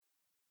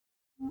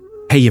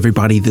Hey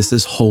everybody, this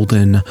is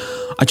Holden.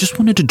 I just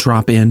wanted to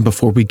drop in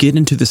before we get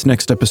into this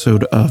next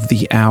episode of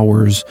The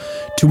Hours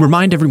to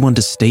remind everyone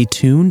to stay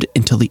tuned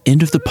until the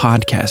end of the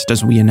podcast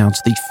as we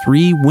announce the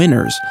 3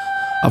 winners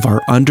of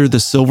our Under the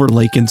Silver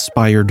Lake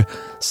inspired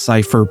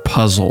cipher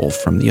puzzle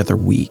from the other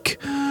week.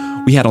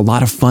 We had a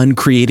lot of fun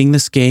creating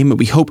this game, and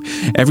we hope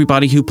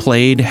everybody who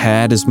played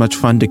had as much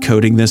fun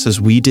decoding this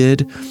as we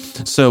did.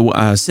 So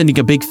sending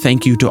a big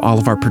thank you to all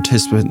of our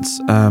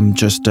participants.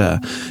 Just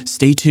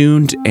stay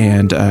tuned,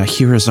 and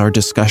here is our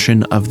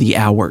discussion of The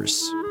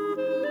Hours.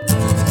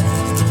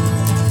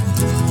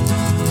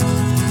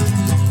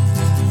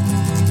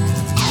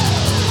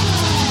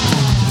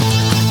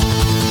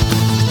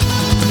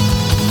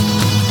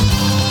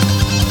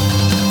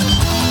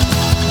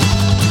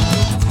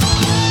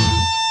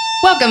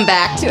 Welcome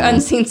back to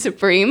Unseen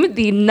Supreme,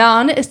 the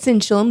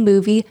non-essential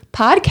movie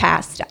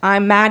podcast.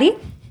 I'm Madi.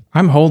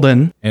 I'm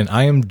Holden. And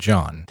I am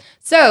John.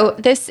 So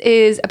this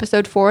is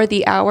episode 4,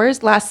 The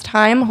Hours. Last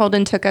time,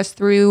 Holden took us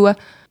through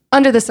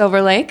Under the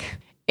Silver Lake,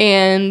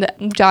 and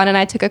John and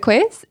I took a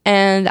quiz,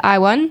 and I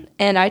won,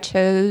 and I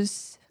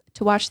chose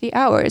to watch The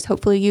Hours.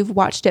 Hopefully you've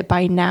watched it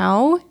by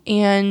now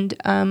and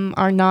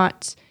are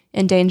not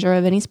in danger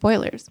of any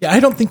spoilers. Yeah, I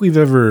don't think we've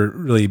ever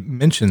really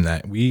mentioned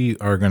that. We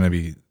are going to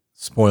be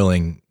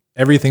spoiling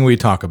everything we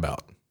talk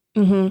about.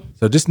 Mm-hmm.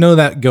 So just know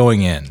that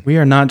going in. We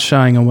are not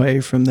shying away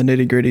from the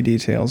nitty-gritty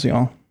details,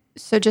 y'all.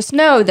 So just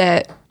know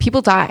that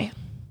people die.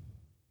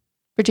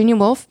 Virginia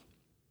Woolf,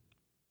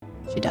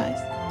 she dies.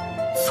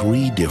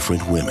 3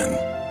 different women.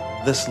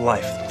 This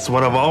life, it's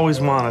what I've always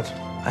wanted.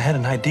 I had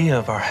an idea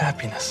of our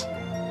happiness.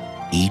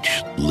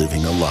 Each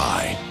living a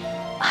lie.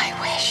 I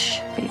wish,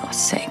 for your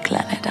sake,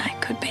 Leonard, I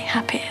could be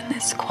happy in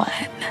this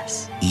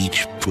quietness.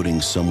 Each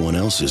putting someone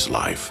else's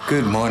life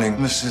Good morning,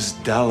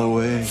 Mrs.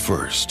 Dalloway.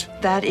 first.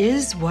 That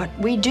is what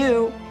we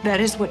do.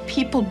 That is what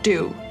people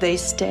do. They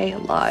stay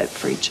alive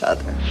for each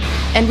other.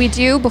 And we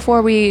do,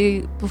 before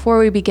we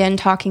begin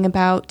talking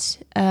about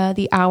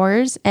The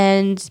Hours,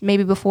 and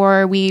maybe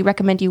before we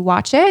recommend you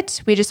watch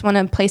it, we just want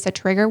to place a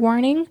trigger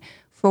warning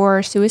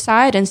for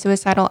suicide and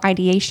suicidal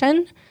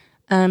ideation.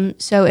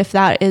 So if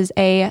that is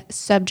a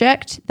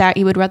subject that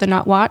you would rather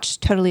not watch,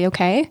 totally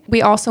okay.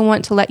 We also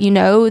want to let you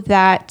know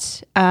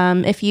that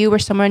if you or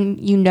someone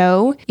you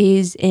know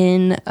is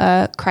in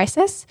a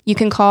crisis, you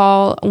can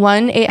call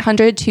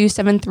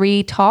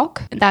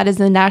 1-800-273-TALK. That is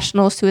the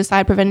National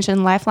Suicide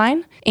Prevention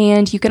Lifeline.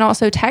 And you can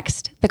also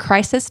text the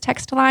crisis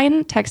text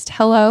line, text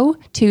HELLO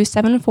to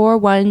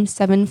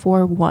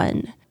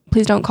 741-741.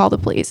 Please don't call the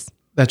police.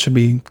 That should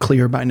be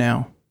clear by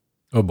now.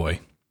 Oh boy.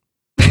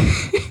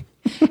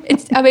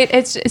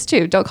 It's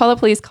true. Don't call the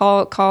police.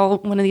 Call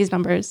one of these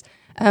numbers.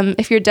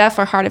 If you're deaf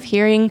or hard of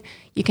hearing,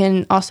 you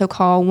can also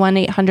call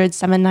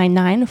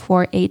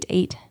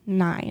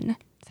 1-800-799-4889.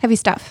 It's heavy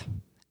stuff.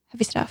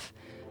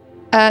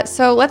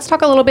 So let's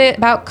talk a little bit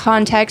about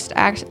context,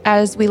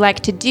 as we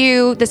like to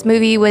do. This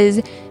movie was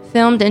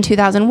filmed in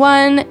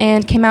 2001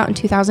 and came out in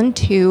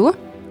 2002.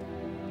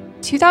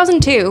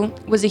 2002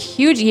 was a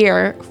huge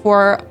year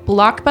for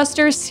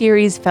blockbuster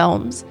series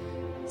films,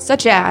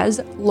 such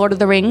as Lord of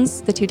the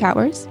Rings, The Two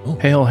Towers. Oh.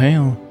 Hail,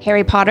 hail.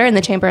 Harry Potter and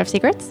the Chamber of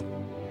Secrets.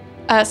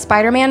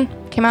 Spider-Man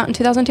came out in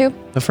 2002.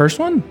 The first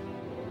one?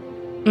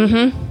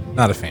 Mm-hmm.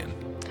 Not a fan.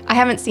 I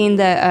haven't seen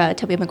the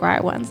Tobey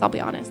Maguire ones, I'll be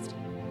honest.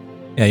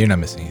 Yeah, you're not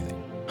missing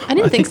anything. I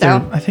didn't think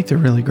so. I think they're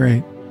really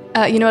great.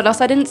 You know what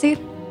else I didn't see?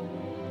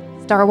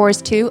 Star Wars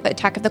 2,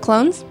 Attack of the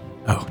Clones.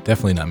 Oh,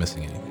 definitely not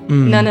missing anything.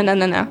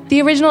 No.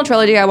 The original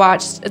trilogy I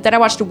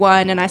watched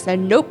 1 and I said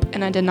nope,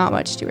 and I did not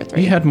watch 2 or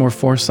 3. You had more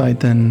foresight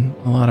than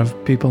a lot of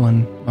people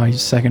in my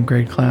second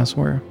grade class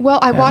were. Well,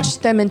 I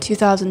watched them in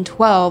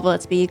 2012,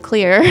 let's be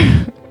clear.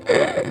 I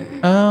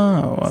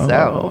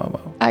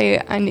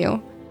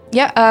knew.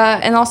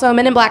 Yeah, and also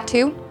Men in Black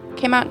 2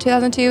 came out in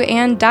 2002,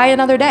 and Die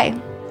Another Day.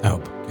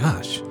 Oh,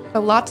 gosh. So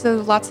lots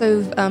of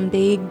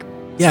big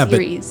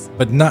series.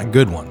 But not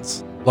good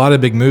ones. A lot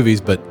of big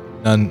movies, but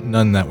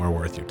none that were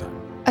worth your time.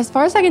 As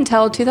far as I can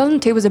tell,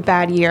 2002 was a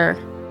bad year.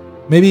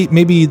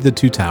 Maybe The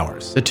Two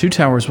Towers. The Two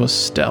Towers was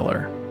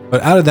stellar.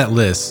 But out of that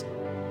list,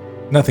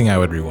 nothing I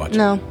would rewatch.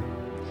 No.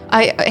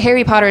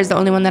 Harry Potter is the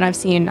only one that I've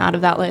seen out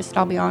of that list,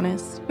 I'll be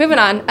honest. Moving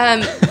on.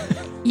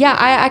 Yeah,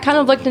 I kind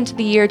of looked into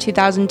the year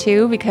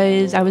 2002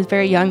 because I was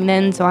very young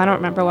then, so I don't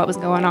remember what was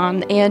going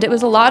on. And it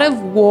was a lot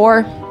of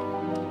war,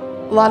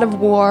 a lot of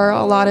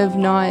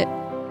not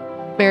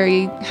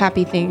very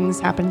happy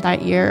things happened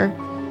that year.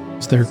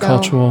 Is there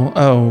cultural?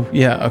 Oh,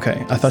 yeah,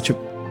 okay. I thought you...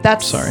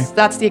 Sorry.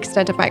 That's the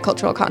extent of my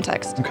cultural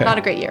context. Okay. Not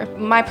a great year.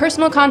 My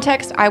personal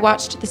context, I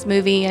watched this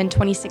movie in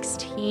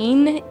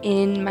 2016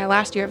 in my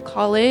last year of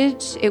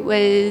college. It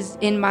was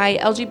in my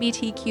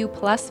LGBTQ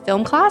plus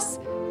film class,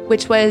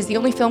 which was the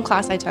only film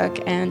class I took,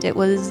 and it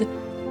was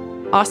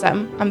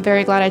awesome. I'm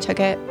very glad I took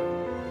it.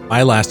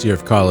 My last year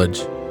of college,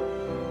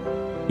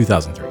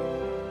 2003.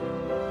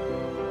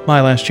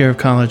 My last year of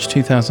college,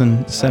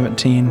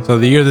 2017. So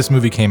the year this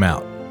movie came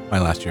out, my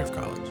last year of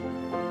college.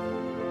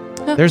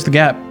 There's the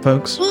gap,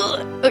 folks.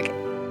 Okay.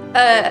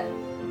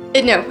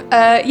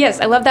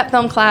 Yes, I love that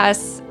film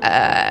class.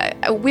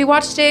 We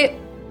watched it.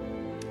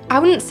 I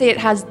wouldn't say it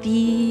has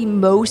the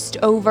most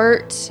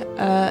overt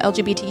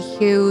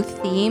LGBTQ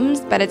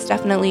themes, but it's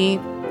definitely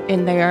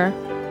in there.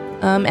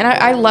 And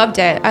I loved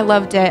it. I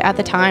loved it at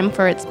the time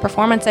for its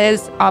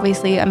performances.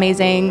 Obviously,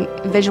 amazing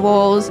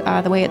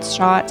visuals, the way it's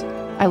shot,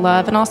 I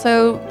love. And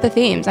also the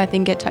themes. I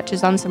think it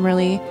touches on some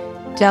really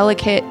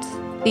delicate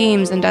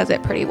themes and does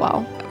it pretty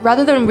well.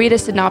 Rather than read a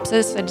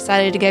synopsis, I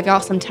decided to give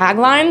y'all some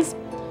taglines.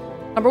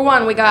 Number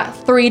 1, we got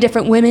 3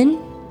 different women,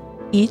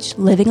 each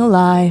living a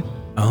lie.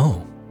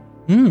 Oh.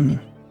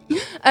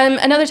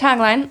 Another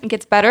tagline, it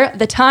gets better.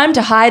 The time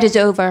to hide is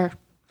over.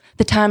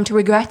 The time to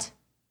regret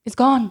is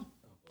gone.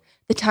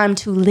 The time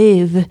to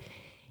live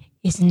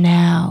is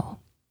now.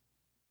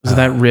 Was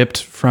that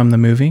ripped from the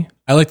movie?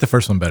 I like the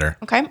first one better.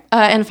 Okay.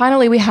 And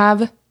finally, we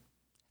have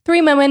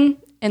 3 women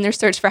in their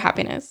search for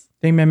happiness.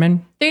 3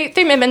 women? 3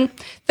 women.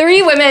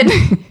 3 women.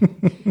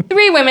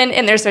 3 women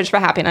in their search for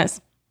happiness.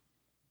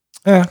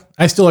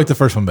 I still like the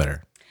first one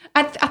better.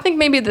 I think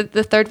maybe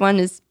the third one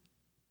is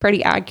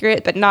pretty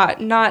accurate, but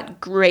not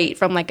great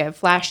from like a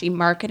flashy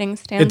marketing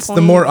standpoint. It's the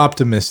more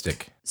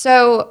optimistic.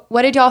 So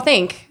what did y'all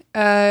think?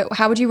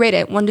 How would you rate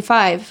it? 1 to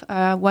 5.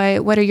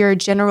 What are your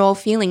general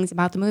feelings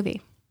about the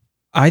movie?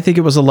 I think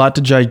it was a lot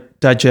to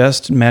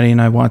digest. Maddie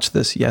and I watched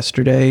this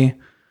yesterday,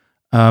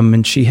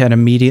 and she had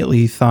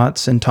immediately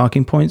thoughts and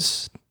talking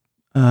points.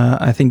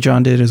 I think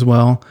John did as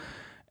well.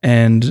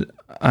 And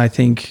I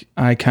think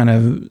I kind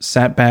of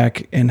sat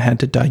back and had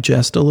to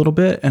digest a little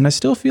bit, and I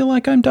still feel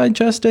like I'm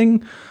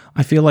digesting.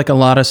 I feel like a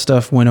lot of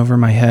stuff went over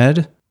my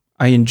head.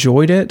 I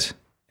enjoyed it,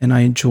 and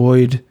I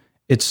enjoyed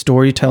its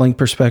storytelling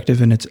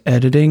perspective and its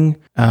editing,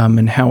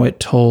 and how it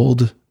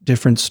told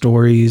different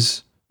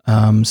stories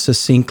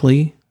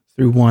succinctly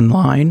through one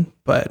line.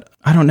 But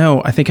I don't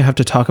know. I think I have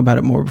to talk about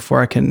it more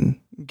before I can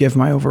give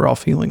my overall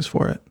feelings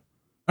for it.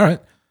 All right.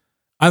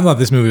 I thought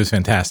this movie was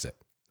fantastic.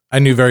 I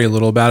knew very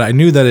little about it. I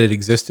knew that it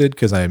existed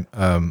because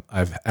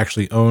I've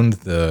actually owned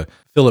the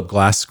Philip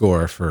Glass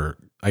score for,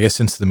 I guess,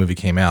 since the movie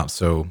came out.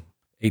 So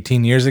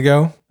 18 years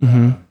ago,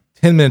 10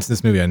 minutes in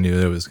this movie, I knew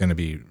that it was going to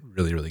be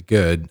really, really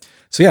good.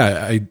 So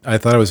yeah, I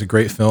thought it was a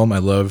great film. I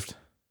loved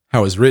how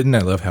it was written.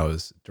 I loved how it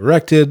was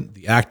directed.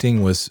 The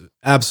acting was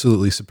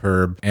absolutely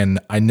superb. And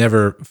I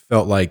never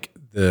felt like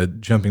the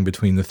jumping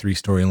between the 3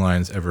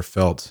 storylines ever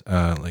felt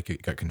like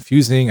it got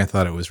confusing. I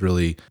thought it was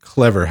really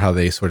clever how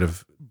they sort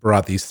of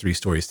brought these 3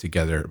 stories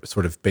together,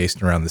 sort of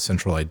based around the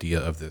central idea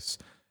of this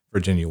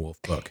Virginia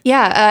Woolf book.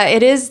 Yeah,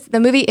 it is. The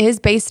movie is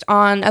based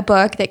on a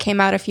book that came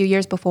out a few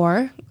years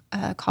before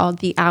called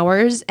The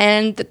Hours,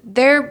 and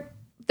they're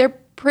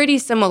pretty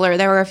similar.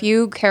 There were a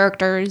few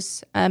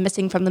characters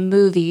missing from the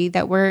movie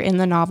that were in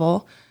the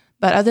novel,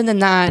 but other than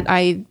that,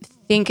 I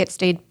think it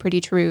stayed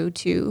pretty true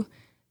to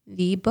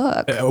the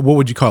book. What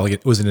would you call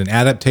it? Was it an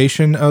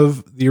adaptation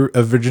of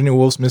Virginia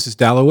Woolf's Mrs.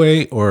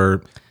 Dalloway,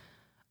 or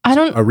a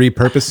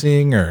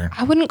repurposing? Or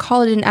I wouldn't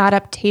call it an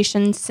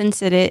adaptation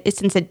since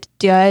it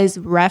does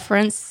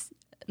reference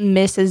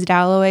Mrs.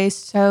 Dalloway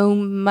so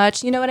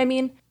much. You know what I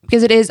mean?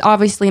 Because it is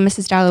obviously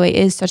Mrs. Dalloway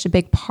is such a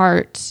big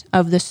part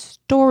of the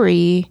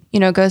story. You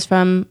know, it goes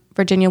from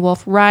Virginia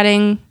Woolf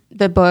writing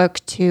the book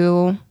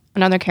to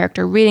another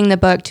character reading the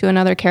book to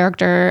another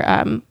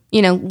character,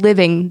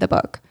 living the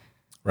book.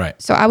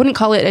 Right. So I wouldn't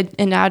call it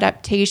an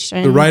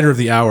adaptation. The writer of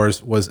The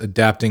Hours was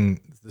adapting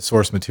the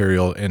source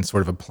material and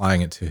sort of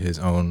applying it to his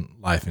own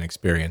life and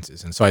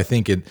experiences. And so I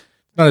think it's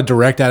not a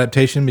direct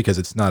adaptation because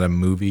it's not a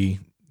movie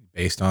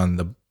based on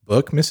the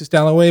book, Mrs.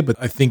 Dalloway, but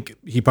I think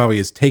he probably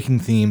is taking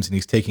themes and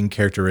he's taking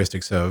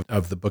characteristics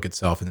of the book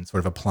itself and then sort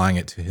of applying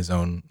it to his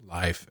own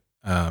life.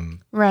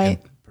 Right.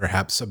 And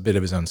perhaps a bit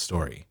of his own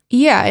story.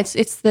 Yeah,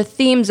 it's the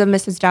themes of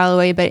Mrs.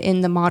 Dalloway, but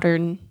in the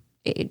modern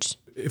age.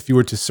 If you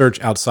were to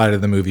search outside of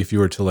the movie, if you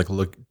were to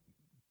look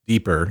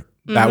deeper,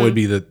 that would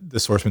be the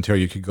source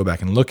material you could go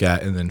back and look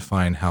at and then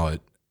find how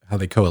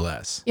they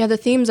coalesce. Yeah, the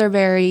themes are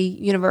very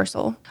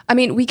universal. I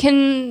mean, we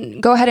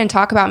can go ahead and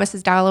talk about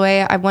Mrs.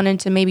 Dalloway. I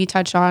wanted to maybe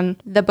touch on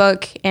the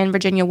book and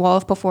Virginia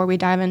Woolf before we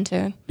dive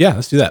into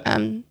let's do that.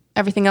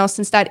 Everything else,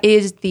 since that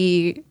is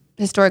the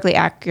historically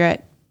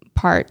accurate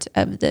part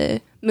of the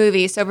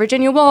movie. So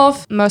Virginia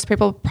Woolf, most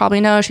people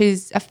probably know,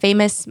 she's a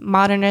famous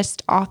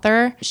modernist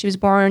author. She was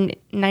born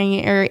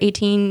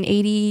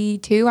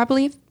 1882, I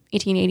believe.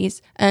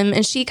 1880s.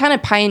 And she kind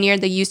of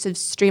pioneered the use of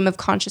stream of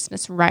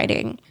consciousness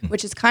writing,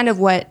 which is kind of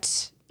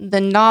what the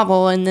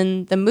novel and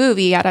then the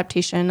movie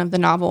adaptation of the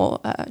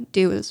novel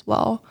do as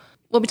well.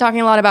 We'll be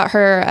talking a lot about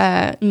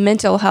her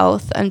mental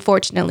health,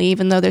 unfortunately,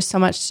 even though there's so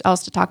much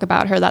else to talk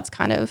about her. That's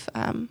kind of,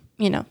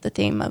 the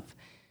theme of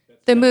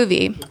the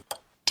movie.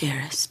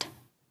 Dearest,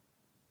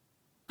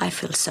 I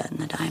feel certain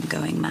that I am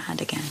going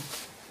mad again.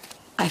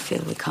 I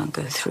feel we can't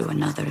go through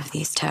another of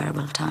these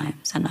terrible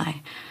times, and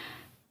I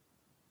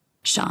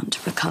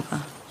shan't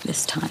recover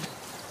this time.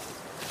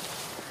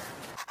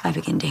 I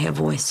begin to hear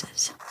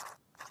voices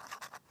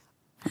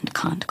and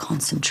can't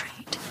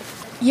concentrate.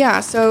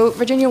 Yeah, so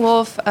Virginia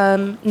Woolf,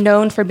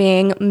 known for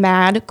being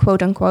mad,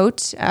 quote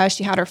unquote.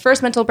 She had her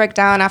first mental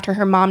breakdown after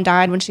her mom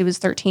died when she was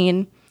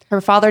 13. Her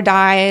father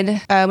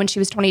died when she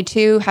was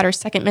 22, had her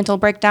second mental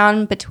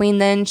breakdown. Between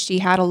then, she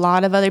had a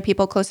lot of other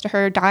people close to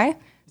her die.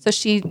 So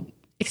she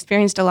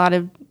experienced a lot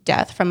of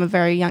death from a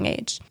very young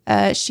age.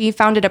 She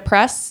founded a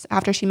press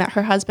after she met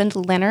her husband,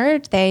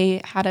 Leonard. They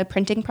had a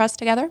printing press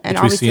together. And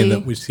we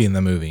see in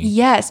the movie.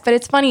 Yes, but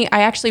it's funny. I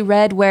actually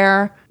read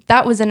where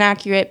that was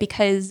inaccurate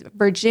because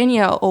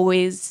Virginia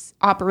always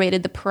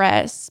operated the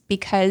press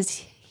because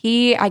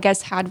he, I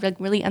guess, had like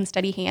really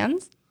unsteady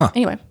hands. Huh.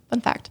 Anyway, fun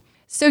fact.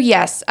 So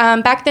yes,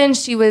 back then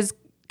she was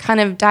kind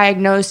of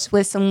diagnosed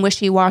with some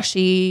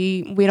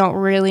wishy-washy, we don't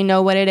really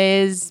know what it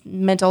is,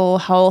 mental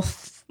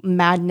health,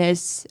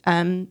 madness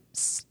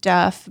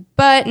stuff.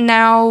 But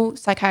now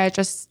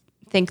psychiatrists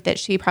think that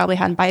she probably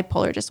had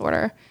bipolar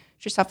disorder.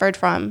 She suffered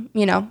from,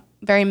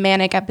 very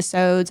manic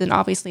episodes and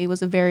obviously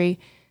was a very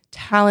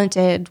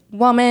talented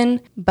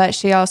woman, but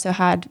she also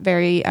had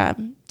very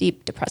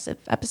deep depressive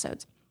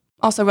episodes.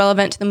 Also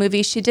relevant to the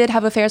movie, she did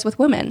have affairs with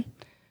women.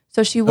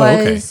 So she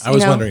was, I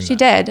was wondering she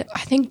did. I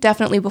think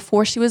definitely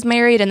before she was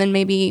married and then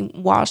maybe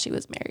while she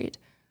was married.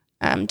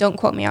 Don't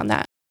quote me on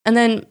that. And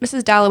then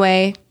Mrs.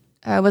 Dalloway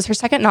was her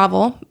second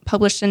novel,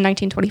 published in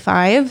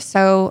 1925.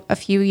 So a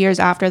few years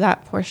after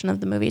that portion of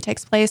the movie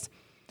takes place.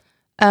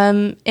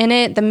 In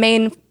it,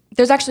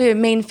 there's actually a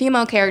main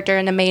female character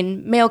and a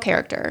main male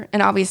character.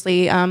 And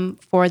obviously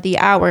for the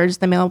hours,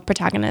 the male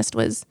protagonist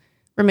was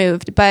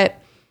removed.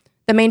 But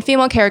the main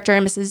female character,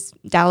 Mrs.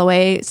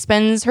 Dalloway,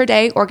 spends her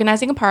day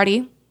organizing a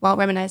party while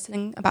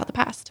reminiscing about the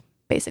past,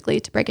 basically,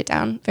 to break it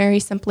down very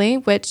simply,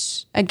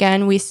 which,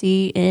 again, we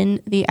see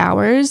in The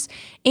Hours.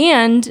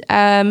 And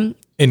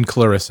in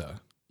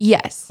Clarissa.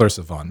 Yes.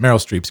 Clarissa Vaughn,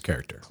 Meryl Streep's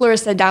character.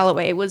 Clarissa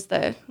Dalloway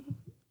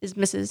is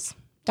Mrs.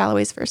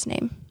 Dalloway's first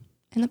name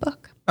in the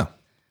book. Oh.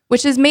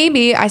 Which is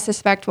maybe, I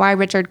suspect, why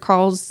one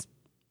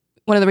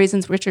of the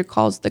reasons Richard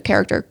calls the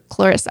character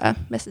Clarissa,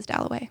 Mrs.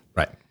 Dalloway.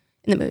 Right.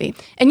 In the movie.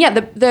 And yeah,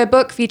 the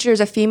book features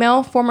a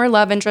female former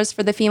love interest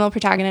for the female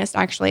protagonist,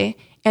 actually,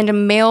 and a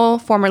male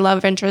former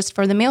love interest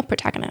for the male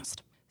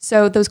protagonist.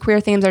 So those queer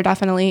themes are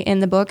definitely in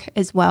the book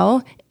as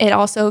well. It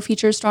also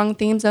features strong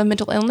themes of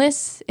mental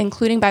illness,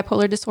 including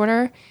bipolar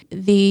disorder.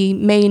 The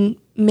main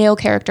male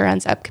character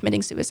ends up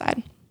committing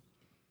suicide.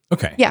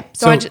 Okay. Yeah.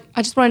 So I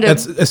just wanted to...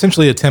 That's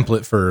essentially a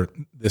template for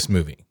this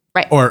movie.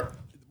 Right. Or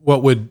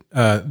what would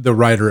the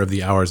writer of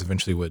The Hours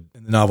eventually would,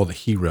 in the novel that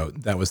he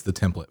wrote, that was the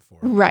template for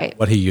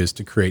what he used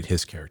to create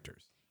his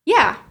characters.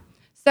 Yeah.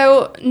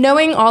 So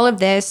knowing all of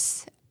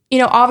this,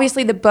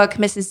 obviously the book,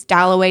 Mrs.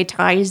 Dalloway,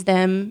 ties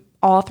them,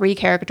 all three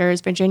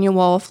characters, Virginia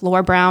Woolf,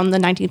 Laura Brown, the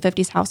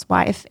 1950s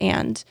housewife,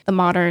 and the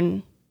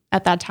modern,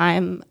 at that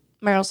time,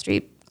 Meryl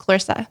Streep,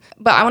 Clarissa.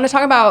 But I want to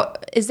talk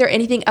about, is there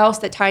anything else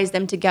that ties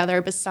them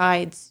together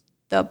besides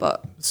the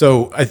book?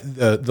 So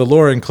the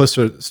Laura and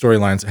Clarissa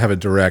storylines have a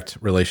direct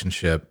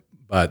relationship,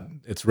 but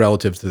it's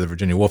relative to the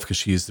Virginia Woolf because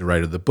she's the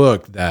writer of the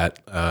book that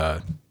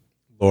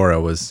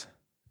Laura was...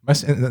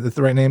 Is that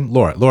the right name?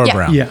 Laura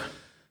Brown. Yeah.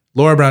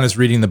 Laura Brown is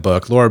reading the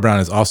book. Laura Brown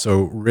is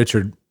also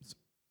Richard's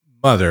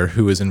mother,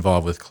 who is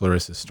involved with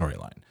Clarissa's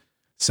storyline.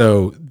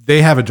 So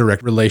they have a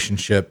direct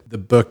relationship. The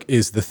book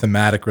is the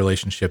thematic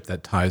relationship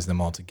that ties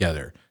them all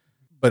together.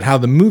 But how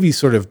the movie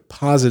sort of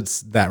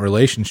posits that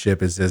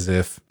relationship is as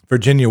if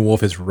Virginia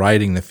Woolf is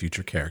writing the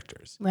future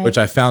characters, which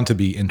I found to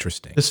be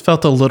interesting. This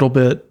felt a little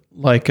bit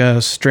like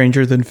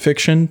Stranger Than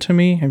Fiction to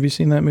me. Have you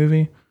seen that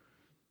movie?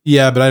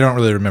 Yeah, but I don't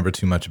really remember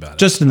too much about it.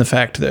 Just in the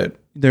fact that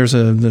there's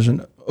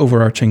an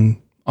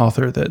overarching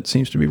author that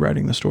seems to be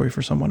writing the story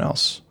for someone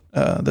else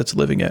that's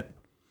living it.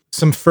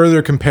 Some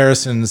further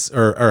comparisons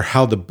or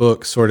how the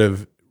book sort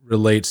of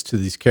relates to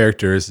these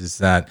characters is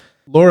that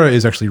Laura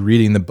is actually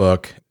reading the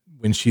book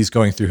when she's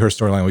going through her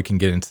storyline. We can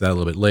get into that a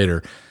little bit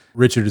later.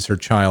 Richard is her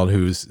child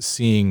who's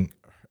seeing,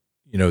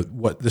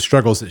 what the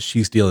struggles that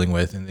she's dealing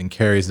with and then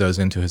carries those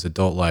into his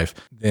adult life.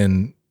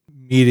 Then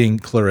meeting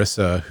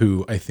Clarissa,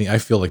 who I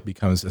feel like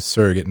becomes a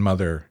surrogate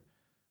mother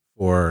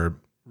for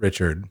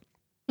Richard,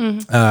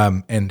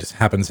 and just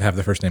happens to have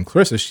the first name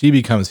Clarissa. She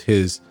becomes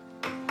his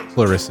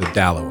Clarissa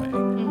Dalloway.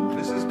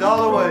 Mrs.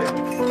 Dalloway,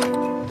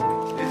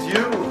 it's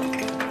you.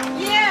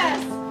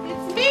 Yes,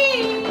 it's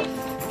me.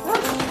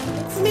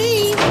 It's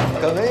me.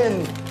 Come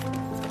in.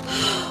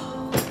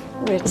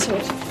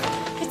 Richard,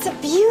 it's a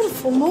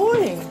beautiful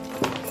morning.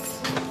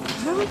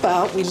 How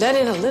about we let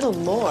in a little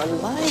more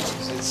light?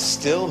 Is it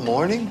still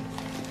morning?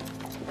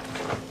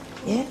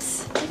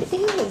 Yes, it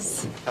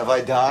is. Have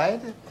I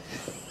died?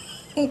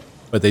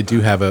 But they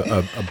do have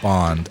a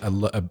bond,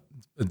 a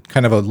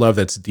kind of a love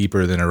that's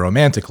deeper than a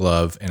romantic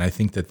love. And I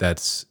think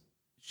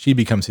she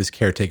becomes his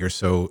caretaker.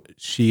 So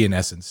she, in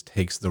essence,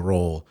 takes the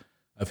role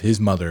of his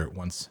mother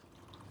once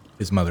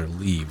his mother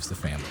leaves the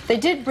family. They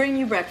did bring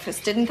you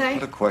breakfast, didn't they?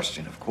 What a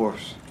question, of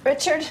course.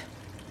 Richard,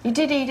 you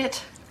did eat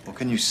it. Well,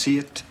 can you see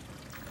it?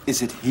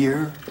 Is it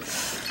here?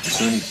 Is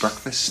there any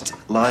breakfast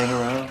lying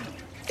around?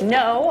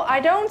 No, I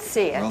don't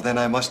see it. Well, then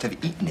I must have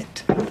eaten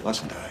it,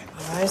 mustn't I?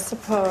 I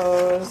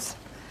suppose.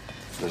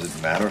 Does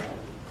it matter?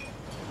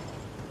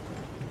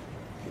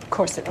 Of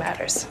course it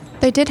matters.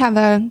 They did have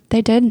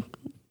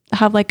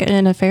like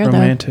an affair,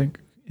 Romantic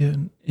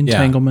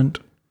entanglement.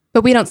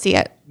 But we don't see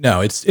it.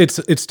 No,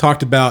 it's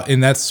talked about,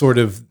 and that's sort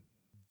of,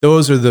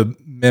 those are the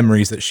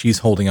memories that she's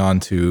holding on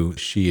to.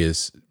 She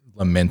is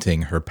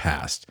lamenting her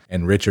past,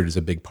 and Richard is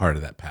a big part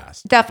of that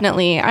past.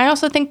 Definitely. I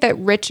also think that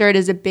Richard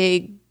is a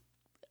big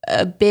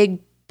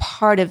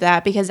part of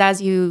that, because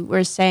as you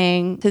were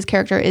saying, his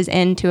character is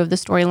in 2 of the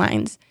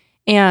storylines.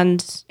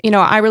 And,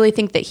 I really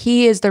think that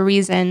he is the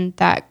reason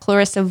that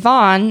Clarissa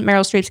Vaughn,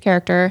 Meryl Streep's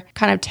character,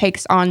 kind of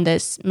takes on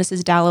this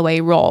Mrs.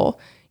 Dalloway role.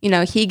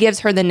 He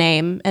gives her the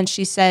name, and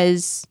she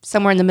says,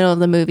 somewhere in the middle of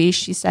the movie,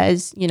 she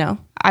says,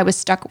 I was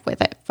stuck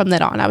with it from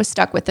then on. I was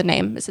stuck with the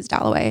name Mrs.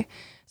 Dalloway.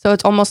 So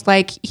it's almost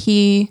like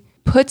he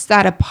puts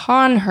that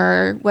upon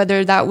her,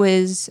 whether that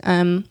was,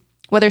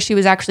 whether she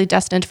was actually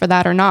destined for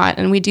that or not.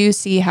 And we do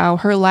see how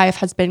her life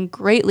has been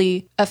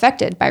greatly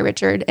affected by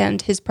Richard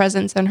and his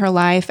presence in her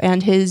life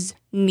and his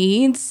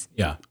needs.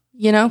 Yeah.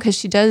 Because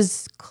she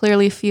does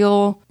clearly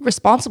feel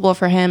responsible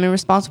for him and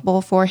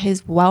responsible for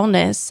his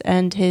wellness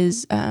and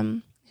his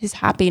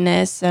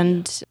happiness.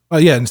 And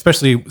and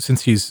especially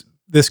since he's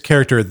this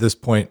character at this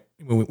point,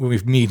 when we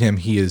meet him,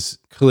 he is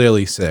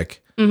clearly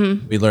sick.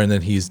 Mm-hmm. We learn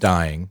that he's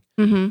dying.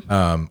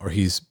 Mm-hmm. Or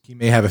he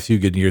may have a few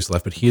good years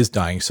left, but he is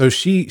dying. So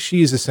she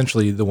is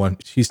essentially the one,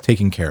 she's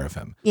taking care of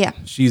him. Yeah.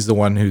 She's the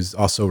one who's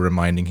also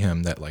reminding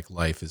him that like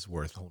life is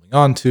worth holding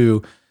on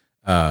to,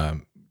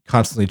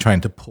 constantly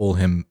trying to pull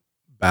him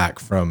back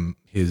from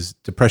his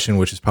depression,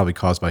 which is probably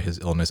caused by his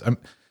illness.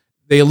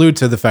 They allude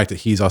to the fact that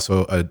he's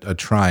also a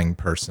trying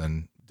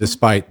person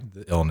despite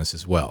the illness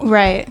as well.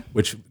 Right.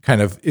 Which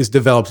kind of is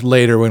developed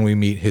later when we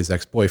meet his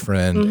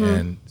ex-boyfriend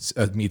and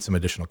meet some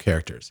additional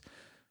characters.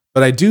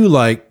 But I do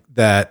like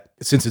that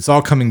since it's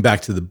all coming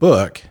back to the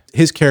book,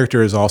 his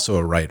character is also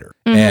a writer,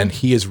 and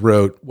he has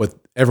wrote what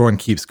everyone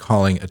keeps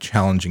calling a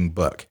challenging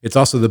book. It's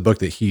also the book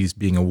that he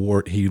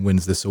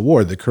wins this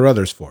award, the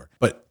Carruthers, for.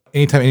 But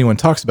anytime anyone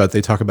talks about it,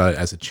 they talk about it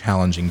as a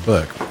challenging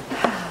book.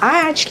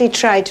 I actually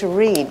tried to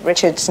read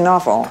Richard's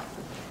novel.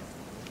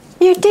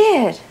 You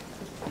did?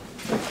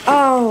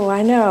 Oh,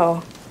 I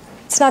know.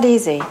 It's not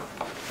easy.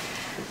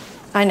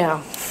 I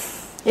know.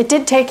 It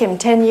did take him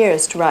 10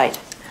 years to write.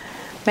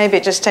 Maybe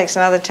it just takes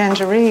another 10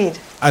 to read.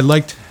 I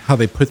liked how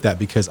they put that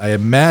because I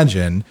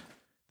imagine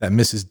that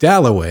Mrs.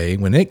 Dalloway,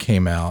 when it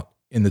came out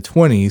in the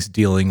 20s,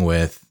 dealing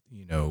with,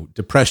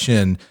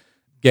 depression,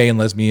 gay and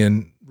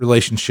lesbian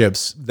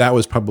relationships, that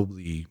was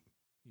probably,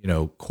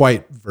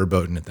 quite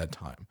verboten at that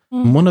time.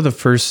 One of the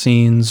first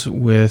scenes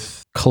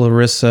with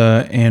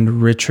Clarissa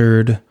and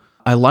Richard,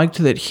 I liked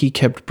that he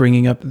kept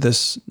bringing up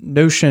this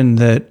notion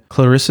that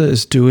Clarissa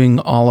is doing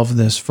all of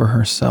this for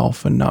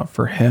herself and not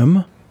for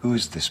him. Who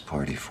is this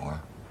party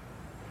for?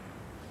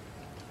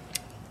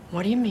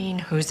 What do you mean,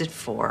 who's it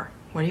for?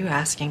 What are you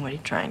asking? What are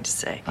you trying to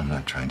say? I'm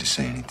not trying to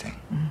say anything.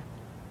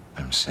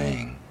 I'm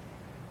saying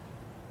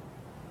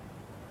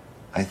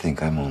I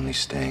think I'm only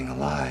staying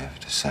alive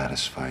to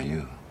satisfy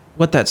you.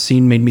 What that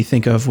scene made me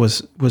think of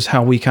was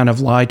how we kind of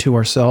lie to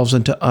ourselves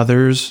and to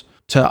others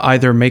to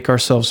either make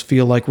ourselves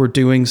feel like we're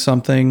doing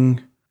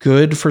something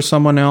good for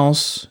someone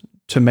else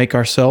to make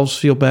ourselves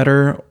feel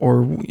better,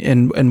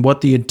 and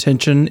what the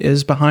intention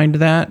is behind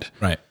that.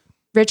 Right.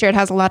 Richard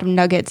has a lot of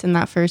nuggets in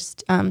that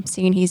first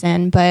scene he's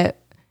in, but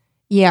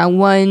yeah,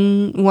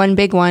 one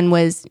big one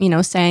was,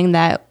 saying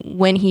that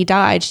when he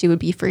died, she would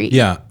be free.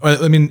 Yeah.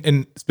 I mean,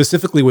 and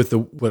specifically with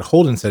what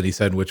Holden said, he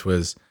said, which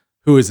was,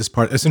 who is this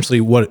party? Essentially,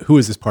 who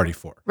is this party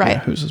for? Right. Yeah,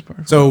 who's this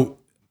party for? So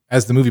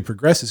as the movie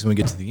progresses and we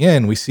get to the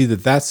end, we see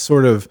that that's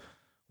sort of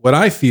what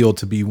I feel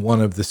to be one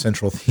of the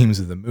central themes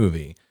of the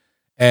movie.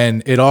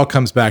 And it all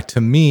comes back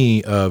to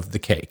me of the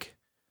cake.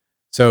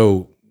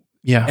 So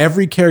yeah,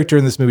 every character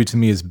in this movie to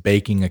me is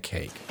baking a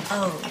cake.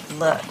 Oh,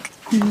 look.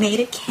 You made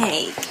a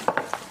cake.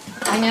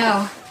 I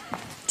know.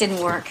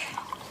 Didn't work.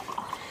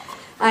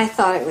 I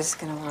thought it was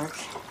going to work.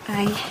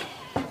 I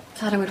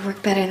thought it would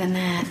work better than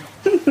that.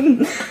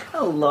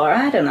 Oh, Laura,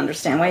 I don't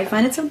understand why you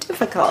find it so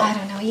difficult. I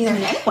don't know either.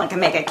 Anyone can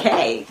make a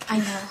cake. I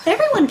know.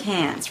 Everyone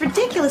can. It's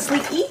ridiculously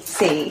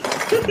easy.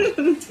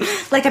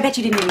 Like, I bet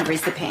you didn't even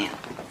grease the pan.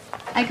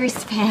 I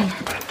greased the pan.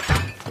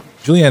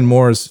 Julianne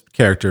Moore's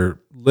character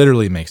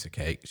literally makes a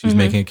cake. She's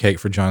making a cake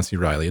for John C.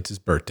 Reilly. It's his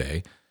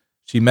birthday.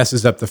 She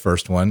messes up the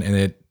first one, and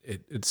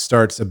it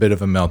starts a bit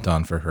of a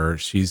meltdown for her.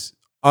 She's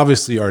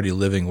obviously already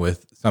living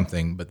with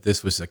something, but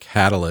this was a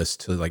catalyst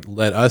to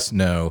let us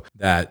know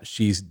that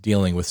she's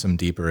dealing with some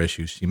deeper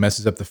issues. She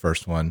messes up the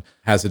first one,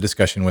 has a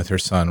discussion with her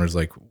son where it's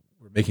like,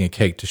 we're making a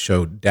cake to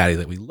show Daddy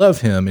that we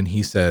love him, and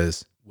he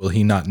says, will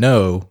he not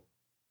know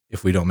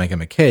if we don't make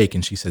him a cake?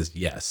 And she says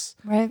yes.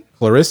 Right.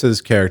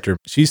 Clarissa's character,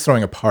 she's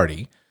throwing a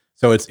party.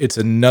 So it's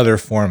another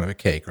form of a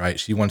cake, right?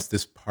 She wants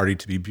this party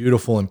to be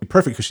beautiful and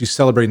perfect because she's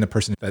celebrating the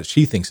person that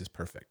she thinks is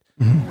perfect.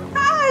 Mm-hmm.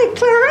 Hi,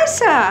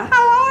 Clarissa.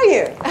 How are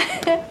you?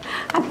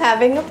 I'm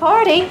having a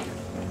party.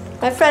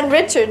 My friend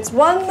Richard's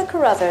won the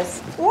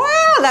Carruthers.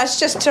 Wow, that's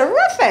just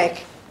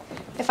terrific.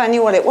 If I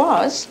knew what it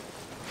was.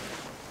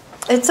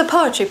 It's a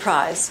poetry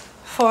prize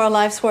for a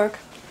life's work.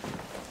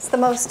 It's the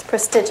most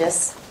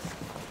prestigious.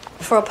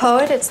 For a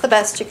poet, it's the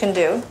best you can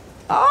do.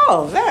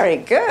 Oh, very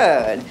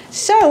good.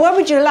 So, what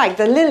would you like?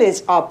 The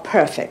lilies are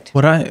perfect.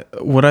 What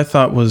I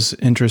thought was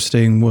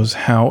interesting was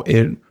how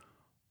it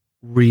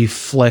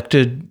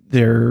reflected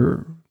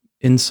their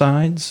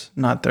insides,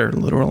 not their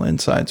literal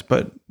insides,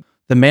 but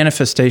the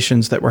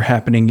manifestations that were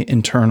happening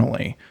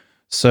internally.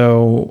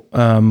 So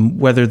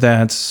whether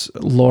that's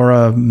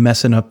Laura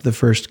messing up the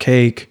first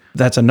cake,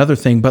 that's another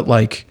thing. But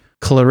like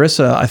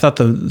Clarissa, I thought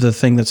the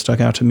thing that stuck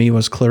out to me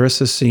was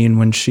Clarissa's scene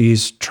when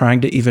she's trying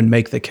to even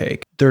make the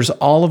cake. There's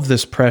all of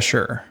this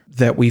pressure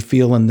that we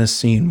feel in this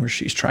scene where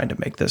she's trying to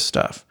make this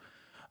stuff.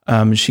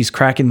 She's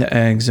cracking the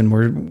eggs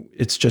and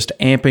it's just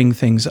amping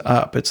things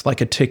up. It's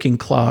like a ticking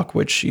clock,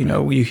 which, you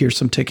know, you hear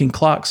some ticking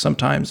clocks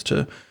sometimes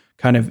to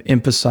kind of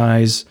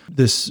emphasize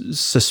this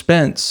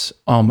suspense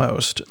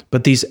almost.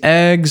 But these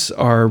eggs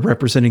are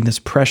representing this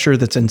pressure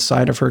that's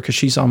inside of her because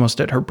she's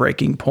almost at her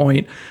breaking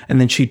point.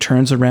 And then she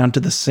turns around to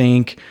the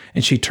sink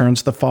and she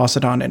turns the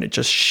faucet on and it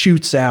just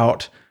shoots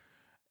out.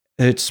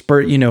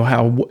 You know,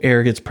 how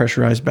air gets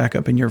pressurized back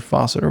up in your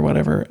faucet or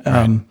whatever.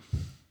 Right.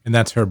 And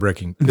that's her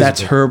breaking.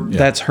 That's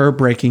her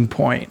breaking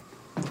point.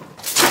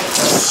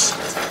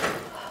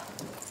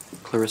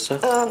 Clarissa?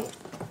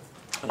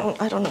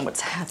 I don't know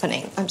what's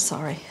happening. I'm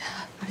sorry.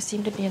 I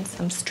seem to be in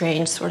some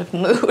strange sort of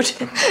mood.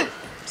 I'm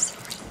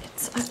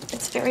sorry.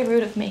 It's very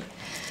rude of me.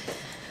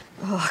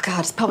 Oh, God,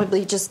 it's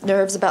probably just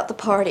nerves about the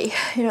party.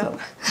 You know,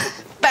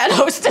 bad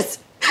hostess.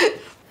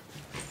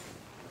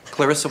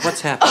 Clarissa, what's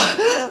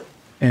happening?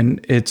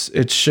 And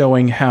it's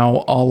showing how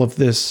all of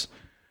this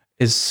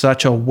is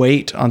such a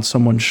weight on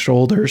someone's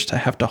shoulders to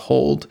have to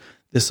hold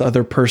this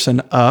other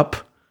person up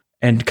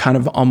and kind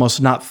of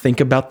almost not think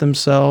about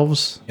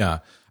themselves. Yeah.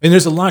 And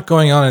there's a lot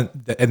going on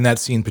in that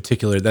scene in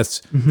particular.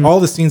 That's all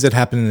the scenes that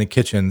happen in the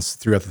kitchens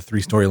throughout the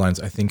three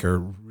storylines, I think are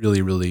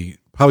really, really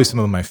probably some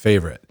of my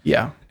favorite.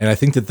 Yeah. And I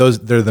think that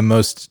they're the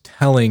most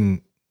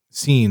telling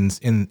scenes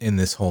in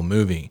this whole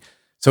movie.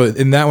 So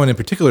in that one in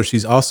particular,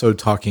 she's also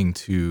talking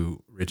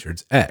to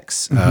Richard's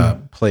ex,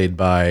 played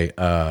by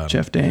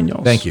Jeff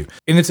Daniels. Thank you.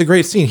 And it's a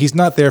great scene. He's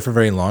not there for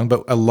very long,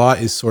 but a lot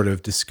is sort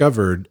of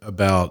discovered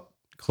about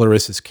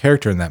Clarissa's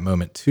character in that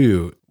moment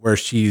too, where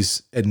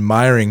she's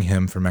admiring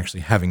him from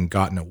actually having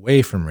gotten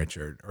away from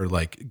Richard, or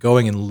like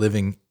going and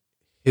living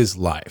his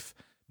life,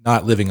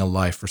 not living a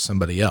life for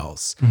somebody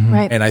else.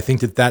 Right. And I think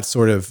that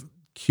sort of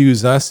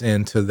cues us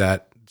into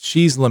that.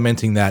 She's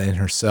lamenting that in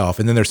herself.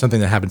 And then there's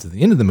something that happens at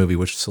the end of the movie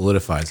which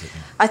solidifies it.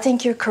 I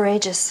think you're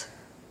courageous.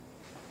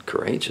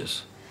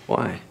 Courageous?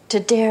 Why? To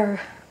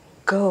dare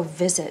go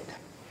visit.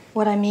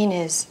 What I mean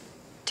is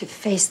to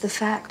face the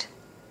fact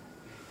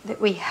that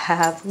we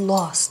have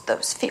lost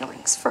those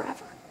feelings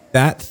forever.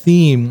 That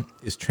theme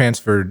is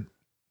transferred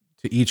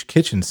to each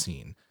kitchen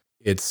scene.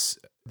 It's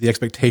the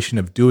expectation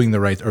of doing the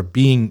right, or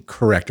being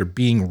correct, or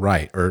being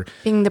right, or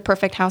being the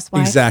perfect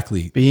housewife.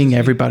 Exactly. Being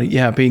everybody,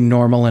 being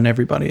normal and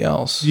everybody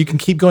else. You can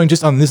keep going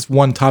just on this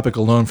one topic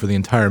alone for the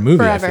entire movie.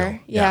 Forever.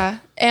 Yeah.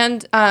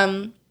 And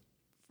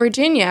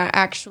Virginia,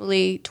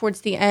 actually,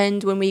 towards the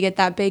end, when we get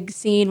that big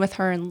scene with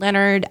her and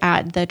Leonard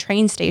at the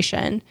train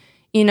station,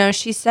 you know,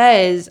 she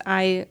says,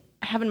 I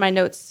have in my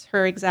notes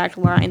her exact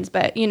lines,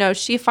 but, you know,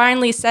 she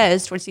finally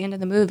says towards the end of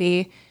the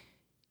movie,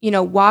 you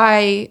know,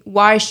 why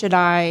should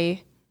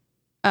I...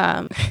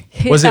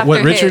 Was it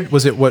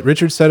what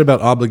Richard said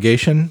about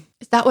obligation?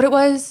 Is that what it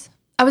was?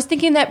 I was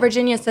thinking that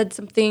Virginia said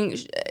something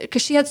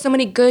because she had so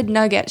many good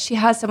nuggets. She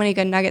has so many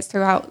good nuggets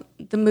throughout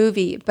the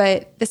movie,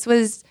 but this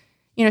was,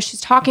 you know,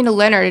 she's talking to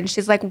Leonard and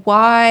she's like,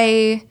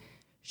 why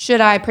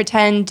should I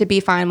pretend to be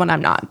fine when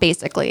I'm not,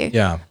 basically?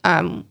 Yeah.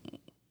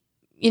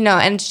 You know,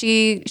 and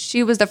she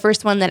was the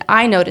first one that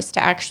I noticed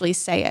to actually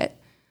say it.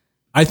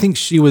 I think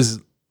she was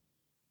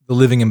the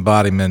living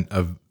embodiment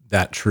of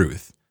that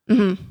truth.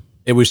 Mm-hmm.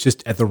 It was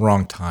just at the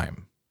wrong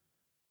time.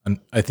 And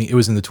I think it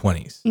was in the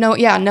 20s.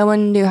 No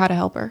one knew how to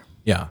help her.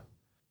 Yeah.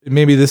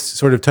 Maybe this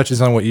sort of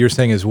touches on what you're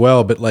saying as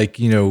well, but like,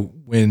 you know,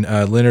 when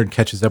Leonard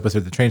catches up with her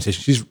at the train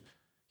station,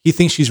 he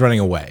thinks she's running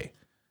away.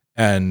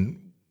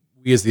 And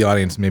we as the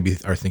audience maybe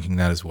are thinking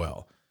that as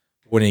well.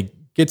 When he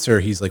gets her,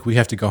 he's like, we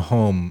have to go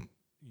home.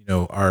 You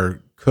know,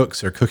 our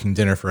cooks are cooking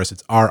dinner for us.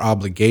 It's our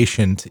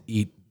obligation to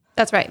eat.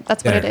 That's right.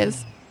 That's dinner. What it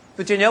is.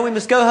 Virginia, we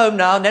must go home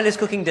now. Nellie's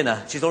cooking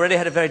dinner. She's already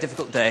had a very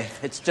difficult day.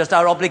 It's just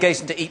our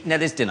obligation to eat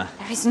Nellie's dinner.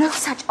 There is no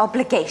such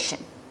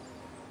obligation.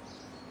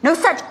 No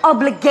such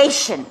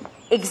obligation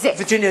exists.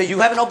 Virginia, you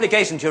have an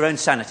obligation to your own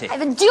sanity.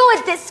 I've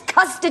endured this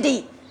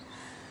custody.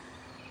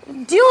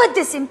 Endured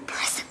this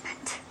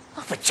imprisonment.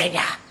 Oh,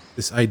 Virginia.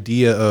 This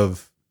idea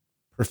of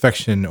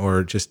perfection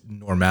or just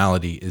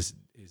normality is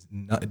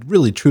not,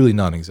 really truly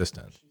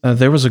non-existent.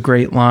 There was a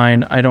great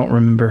line. I don't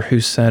remember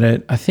who said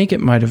it. I think it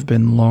might have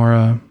been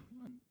Laura.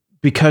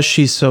 Because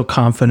she's so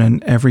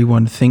confident,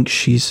 everyone thinks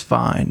she's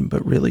fine,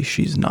 but really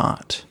she's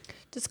not.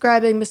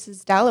 Describing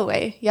Mrs.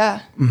 Dalloway,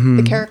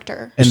 the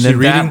character. And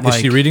is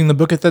she reading the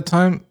book at that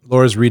time?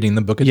 Laura's reading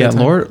the book at that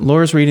time? Yeah,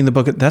 Laura's reading the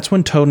book. That's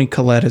when Toni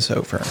Collette is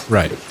over.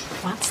 Right.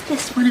 What's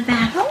this one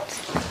about?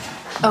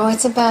 Oh,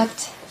 it's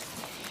about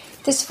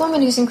this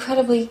woman who's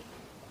incredibly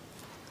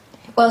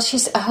Well,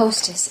 she's a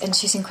hostess, and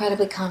she's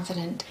incredibly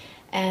confident,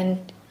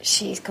 and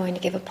she's going to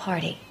give a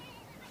party.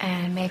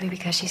 And maybe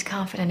because she's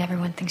confident,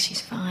 everyone thinks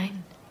she's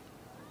fine.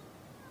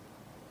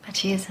 But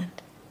she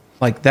isn't.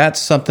 Like, that's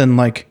something,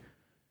 like,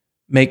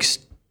 makes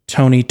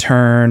Tony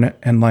turn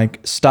and, like,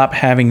 stop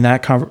having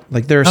that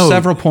like, there are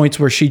several points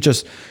where she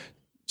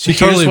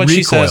totally what recoils.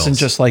 she says and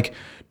just, like,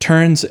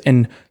 turns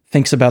and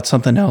thinks about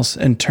something else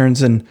and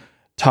turns and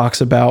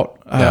talks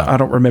about, I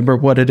don't remember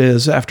what it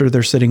is after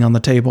they're sitting on the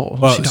table.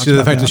 Well,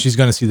 the fact that she's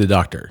going to see the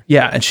doctor.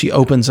 Yeah, and she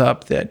opens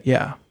up that,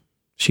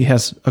 she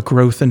has a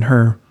growth in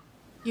her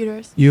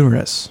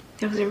uterus.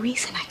 There was a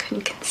reason I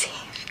couldn't conceive.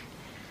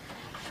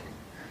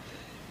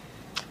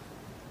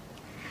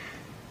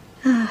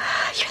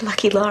 You're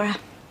lucky, Laura.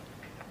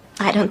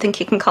 I don't think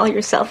you can call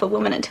yourself a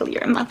woman until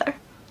you're a mother.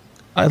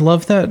 I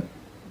love that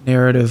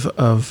narrative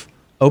of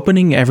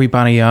opening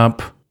everybody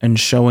up and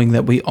showing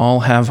that we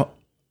all have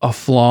a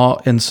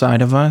flaw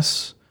inside of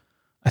us.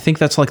 I think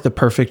that's like the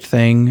perfect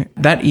thing.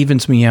 That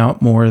evens me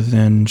out more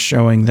than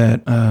showing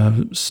that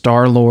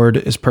Star-Lord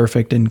is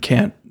perfect and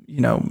can't,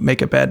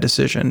 make a bad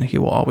decision. He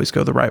will always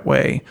go the right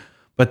way.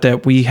 But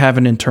that we have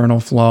an internal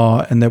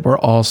flaw and that we're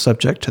all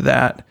subject to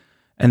that.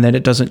 And that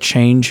it doesn't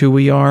change who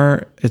we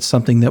are. It's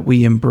something that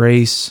we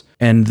embrace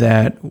and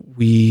that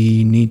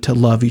we need to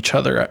love each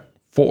other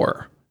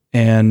for.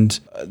 And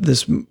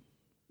this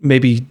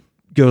maybe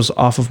goes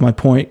off of my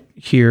point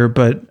here,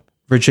 but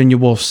Virginia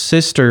Woolf's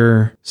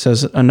sister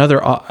says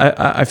another,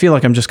 I feel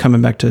like I'm just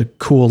coming back to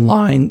cool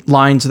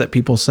lines that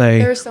people say.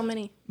 There are so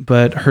many.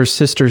 But her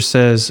sister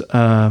says,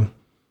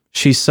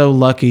 she's so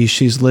lucky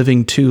she's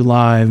living two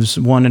lives,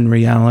 one in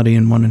reality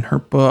and one in her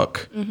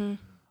book. Mm-hmm.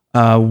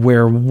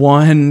 Where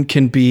one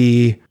can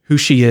be who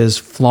she is,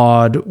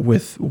 flawed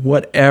with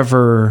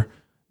whatever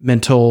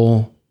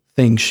mental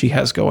things she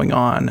has going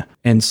on,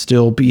 and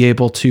still be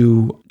able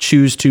to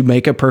choose to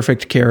make a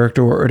perfect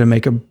character or to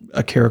make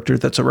a character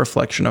that's a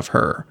reflection of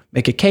her.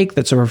 Make a cake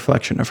that's a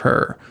reflection of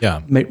her.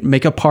 Yeah.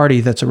 Make a party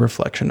that's a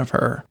reflection of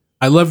her.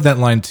 I love that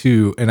line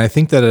too, and I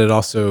think that it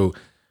also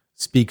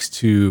speaks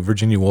to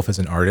Virginia Woolf as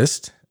an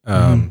artist.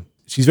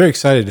 She's very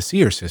excited to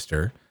see her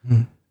sister,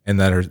 and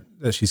that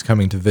she's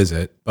coming to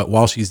visit. But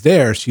while she's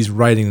there, she's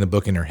writing the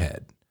book in her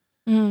head.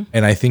 And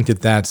I think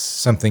that that's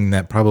something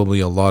that probably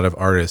a lot of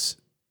artists,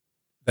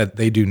 that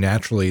they do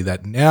naturally,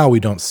 that now we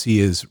don't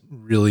see as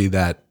really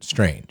that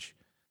strange,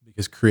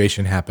 because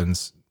creation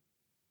happens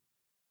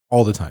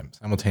all the time,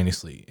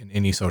 simultaneously, in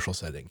any social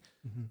setting,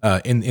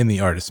 in the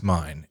artist's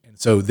mind. And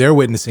so they're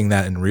witnessing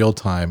that in real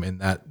time,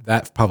 and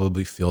that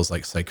probably feels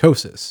like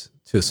psychosis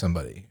to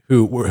somebody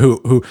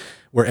who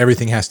where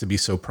everything has to be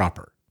so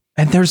proper.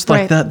 And there's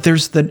like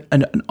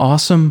an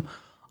awesome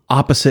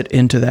opposite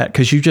into that,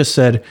 because you just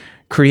said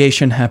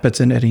creation happens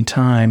at any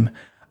time.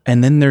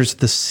 And then there's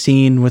the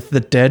scene with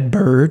the dead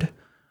bird.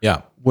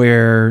 Yeah.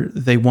 Where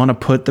they want to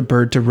put the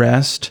bird to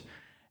rest.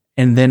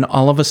 And then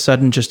all of a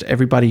sudden, just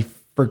everybody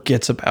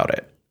forgets about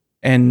it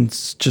and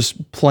it's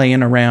just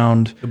playing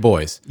around. The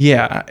boys.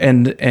 Yeah.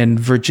 And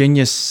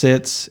Virginia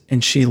sits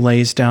and she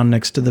lays down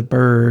next to the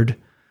bird.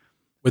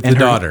 With the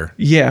daughter.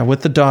 Yeah,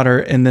 with the daughter.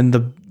 And then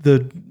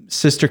the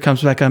sister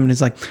comes back up and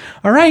is like,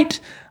 all right,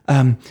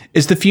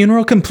 is the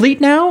funeral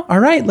complete now? All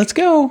right, let's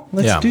go.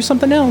 Let's do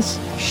something else.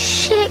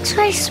 She looks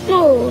very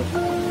small.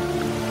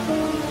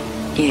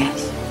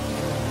 Yes,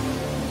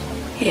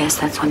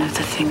 that's one of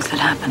the things that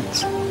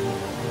happens.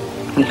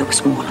 We look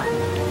smaller.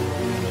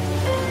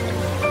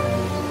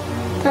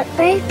 But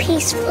very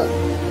peaceful.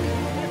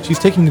 She's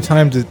taking the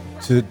time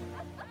to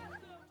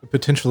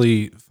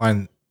potentially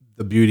find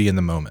the beauty in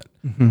the moment.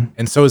 Mm-hmm.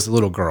 And so is the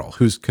little girl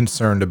who's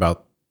concerned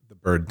about the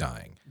bird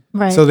dying.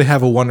 Right. So they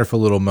have a wonderful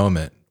little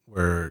moment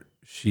where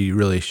she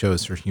really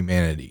shows her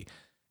humanity.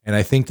 And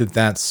I think that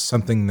that's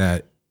something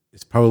that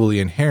is probably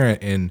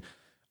inherent in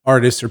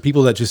artists or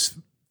people that just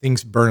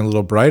things burn a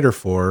little brighter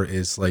for,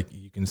 is like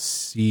you can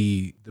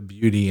see the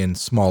beauty in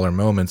smaller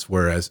moments,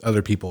 whereas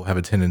other people have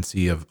a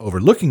tendency of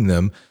overlooking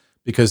them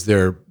because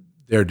they're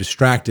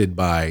distracted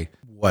by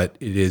what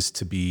it is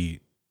to be,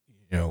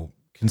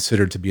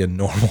 considered to be a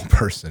normal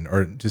person,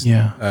 or just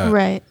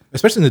right.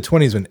 Especially in the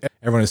 20s when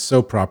everyone is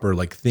so proper,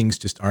 like things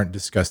just aren't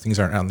discussed, things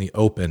aren't out in the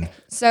open.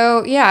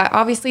 So yeah,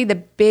 obviously the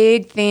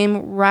big theme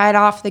right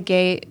off of the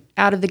gate,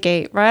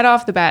 right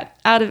off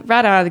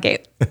the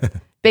gate.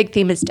 Big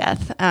theme is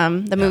death.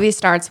 The movie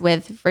starts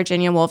with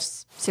Virginia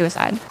Woolf's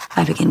suicide.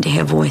 I begin to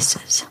hear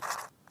voices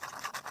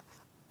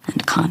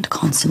and can't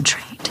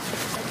concentrate.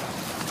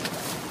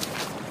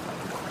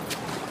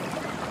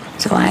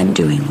 So I'm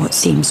doing what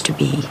seems to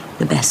be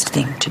the best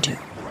thing to do.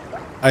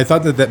 I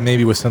thought that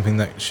maybe was something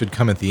that should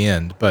come at the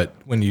end, but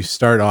when you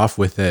start off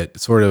with it,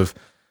 it sort of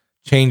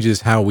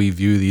changes how we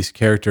view these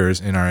characters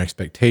and our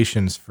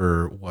expectations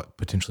for what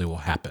potentially will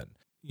happen.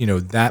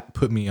 That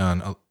put me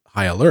on a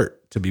high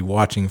alert to be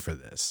watching for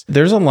this.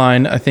 There's a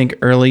line, I think,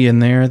 early in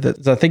there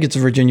that I think it's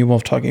Virginia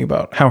Woolf talking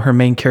about how her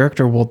main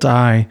character will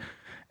die.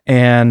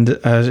 And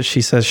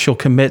she says she'll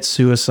commit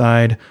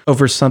suicide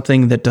over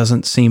something that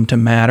doesn't seem to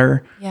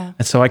matter. Yeah.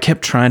 And so I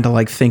kept trying to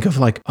like think of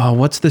like, oh,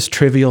 what's this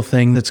trivial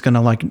thing that's going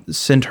to like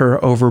send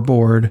her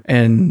overboard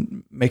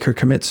and make her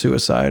commit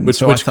suicide? Which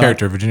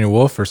character, Virginia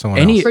Woolf or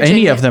someone else?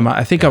 Any of them.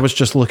 I think I was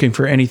just looking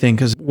for anything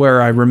because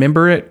where I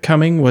remember it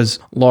coming was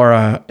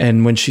Laura.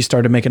 And when she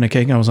started making a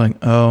cake, I was like,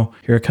 oh,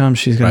 here it comes.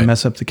 She's going to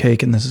mess up the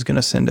cake and this is going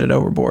to send it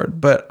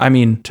overboard. But I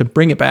mean, to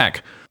bring it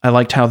back, I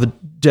liked how the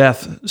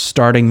death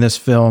starting this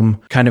film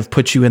kind of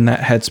puts you in that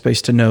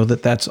headspace to know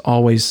that that's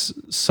always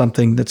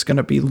something that's going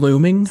to be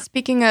looming.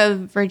 Speaking of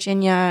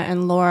Virginia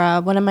and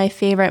Laura, one of my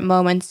favorite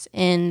moments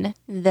in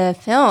the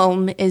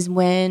film is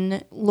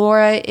when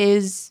Laura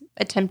is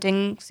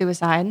attempting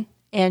suicide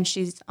and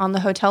she's on the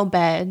hotel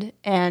bed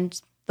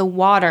and the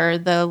water,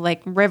 the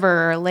like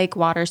river or lake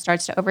water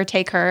starts to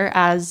overtake her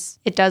as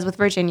it does with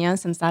Virginia,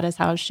 since that is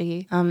how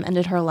she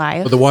ended her life.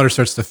 Well, the water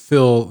starts to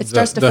fill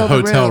the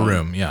hotel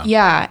room. Yeah.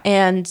 Yeah.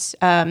 And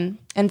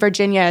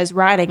Virginia is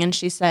riding and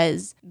she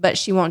says, but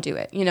she won't do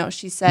it. You know,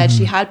 she said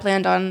she had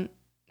planned on,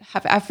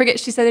 I forget,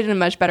 she said it in a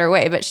much better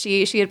way, but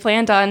she had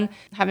planned on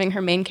having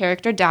her main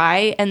character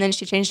die and then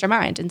she changed her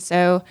mind. And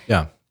so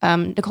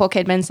Nicole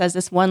Kidman says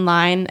this one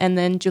line and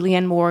then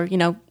Julianne Moore, you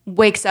know,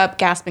 wakes up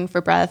gasping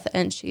for breath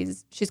and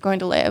she's going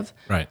to live.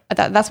 Right.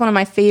 That's one of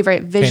my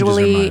favorite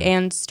visually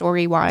and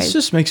story-wise. This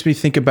just makes me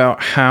think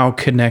about how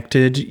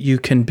connected you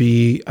can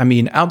be. I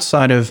mean,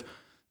 outside of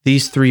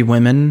these three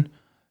women,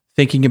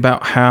 thinking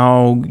about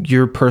how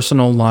your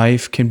personal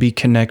life can be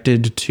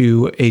connected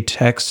to a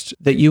text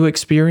that you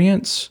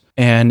experience.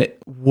 And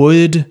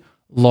would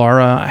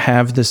Laura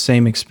have the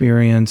same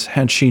experience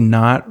had she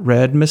not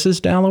read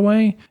Mrs.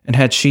 Dalloway? And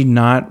had she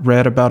not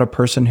read about a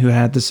person who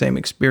had the same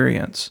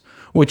experience?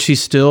 Would she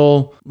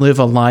still live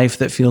a life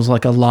that feels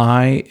like a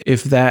lie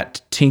if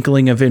that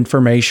tinkling of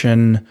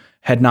information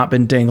had not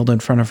been dangled in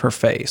front of her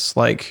face?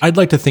 Like, I'd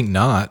like to think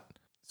not.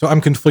 So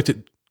I'm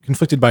conflicted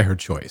by her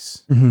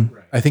choice. Mm-hmm.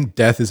 I think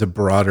death is a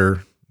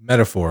broader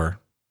metaphor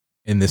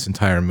in this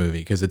entire movie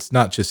because it's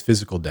not just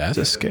physical death.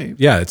 Escape.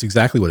 Yeah, it's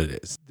exactly what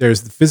it is.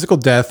 There's the physical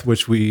death,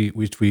 which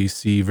we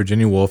see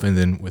Virginia Woolf, and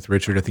then with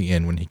Richard at the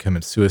end when he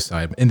commits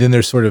suicide. And then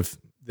there's sort of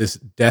this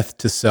death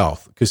to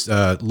self because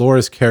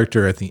Laura's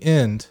character at the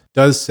end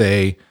does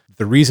say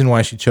the reason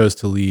why she chose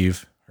to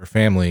leave her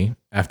family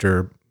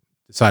after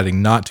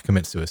deciding not to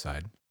commit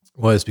suicide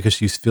was because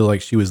she felt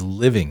like she was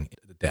living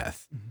the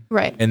death.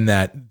 Right. And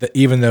that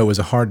even though it was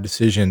a hard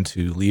decision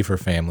to leave her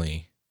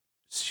family,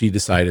 she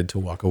decided to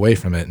walk away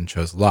from it and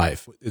chose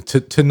life,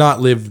 to not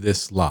live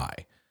this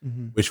lie,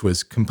 which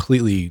was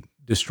completely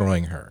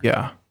destroying her.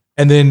 Yeah.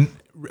 And then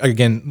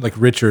again, like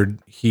Richard,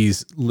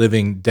 he's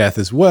living death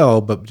as well,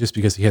 but just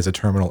because he has a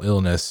terminal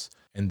illness,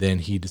 and then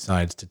he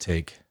decides to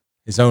take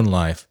his own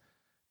life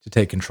to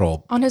take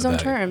control on his own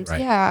terms.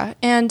 Right. Yeah.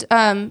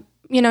 And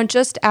you know,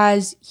 just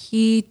as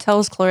he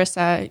tells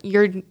Clarissa,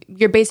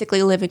 you're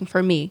basically living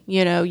for me,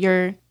 you know,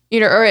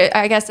 or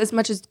I guess as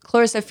much as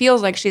Clarissa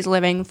feels like she's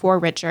living for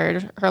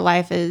Richard, her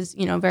life is,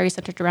 you know, very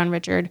centered around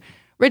Richard.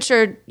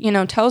 Richard, you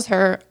know, tells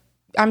her,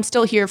 I'm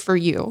still here for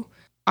you.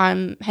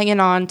 I'm hanging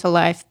on to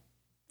life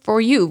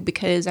for you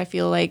because I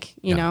feel like,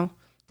 you know,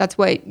 that's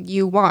what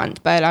you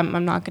want, but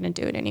I'm not going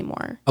to do it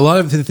anymore. A lot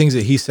of the things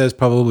that he says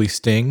probably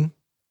sting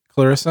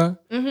Clarissa,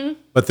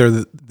 but they're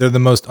the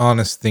most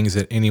honest things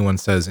that anyone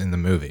says in the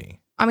movie.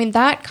 I mean,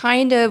 that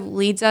kind of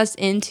leads us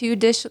into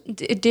dish.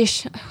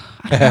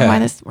 I don't know why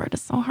this word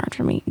is so hard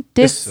for me.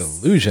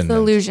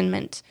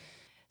 Disillusionment.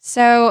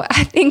 So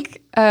I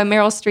think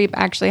Meryl Streep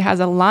actually has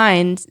a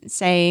line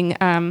saying,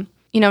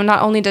 you know,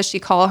 not only does she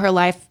call her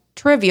life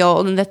trivial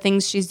and the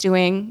things she's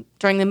doing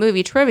during the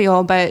movie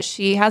trivial, but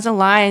she has a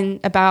line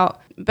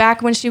about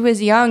back when she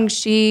was young,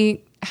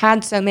 she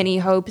had so many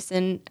hopes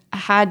and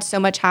had so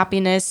much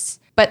happiness,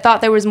 but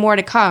thought there was more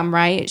to come,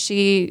 right?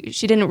 She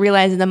didn't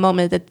realize in the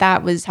moment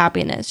that was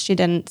happiness. She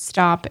didn't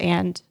stop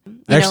and...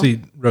 I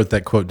actually wrote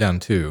that quote down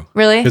too.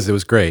 Really? Because it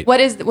was great. What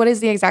is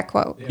the exact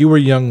quote? You were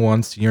young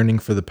once, yearning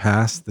for the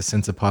past, the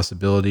sense of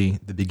possibility,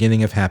 the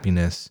beginning of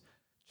happiness,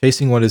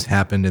 chasing what has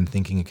happened and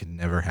thinking it could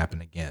never happen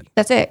again.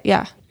 That's it,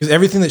 yeah. Because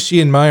everything that she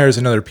admires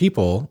in other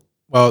people,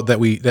 well, that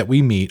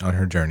we meet on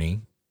her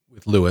journey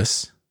with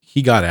Lewis,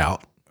 he got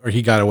out, or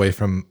he got away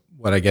from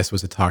what I guess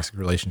was a toxic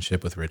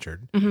relationship with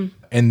Richard. Mm-hmm.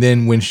 And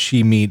then when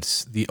she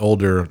meets the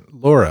older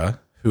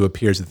Laura, who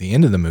appears at the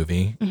end of the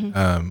movie,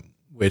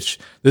 which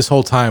this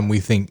whole time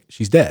we think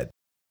she's dead.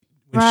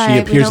 When she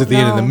appears at the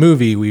end of the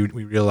movie, we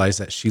realize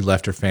that she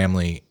left her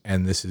family,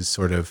 and this is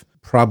sort of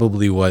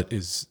probably what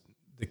is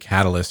the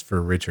catalyst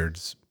for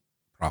Richard's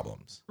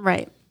problems.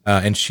 Right.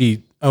 And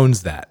she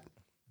owns that.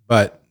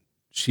 But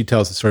she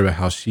tells the story about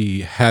how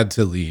she had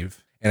to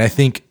leave. And I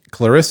think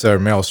Clarissa, or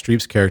Meryl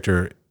Streep's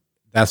character,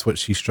 that's what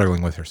she's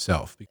struggling with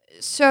herself.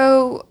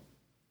 So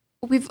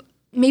we've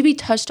maybe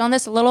touched on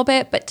this a little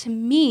bit, but to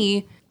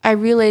me, I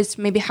realized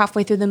maybe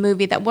halfway through the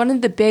movie that one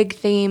of the big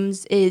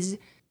themes is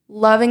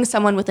loving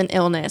someone with an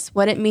illness,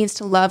 what it means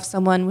to love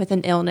someone with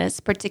an illness,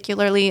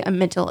 particularly a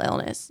mental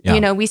illness. Yeah.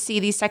 You know, we see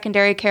these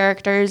secondary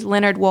characters,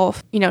 Leonard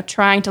Woolf, you know,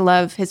 trying to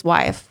love his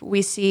wife.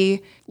 We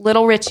see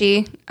Little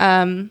Richie.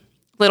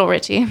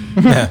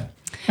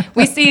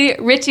 We see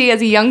Richie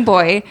as a young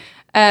boy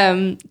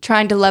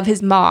trying to love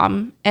his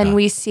mom. And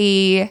we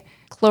see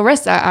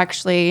Clarissa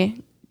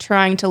actually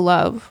trying to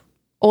love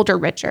older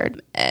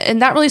Richard.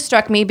 And that really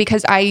struck me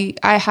because I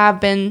have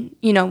been,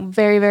 you know,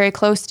 very, very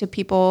close to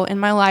people in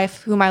my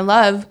life whom I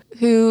love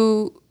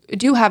who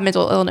do have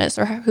mental illness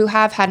or who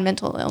have had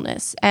mental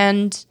illness.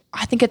 And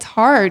I think it's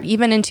hard,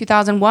 even in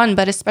 2001,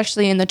 but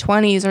especially in the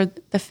 20s or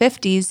the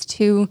 50s,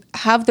 to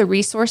have the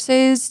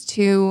resources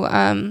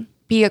to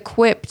be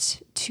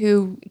equipped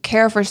to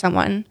care for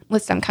someone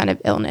with some kind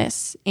of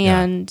illness.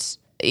 And,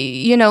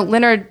 you know,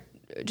 Leonard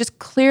just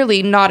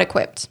clearly not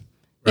equipped.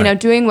 You know,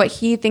 doing what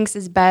he thinks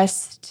is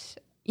best,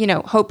 you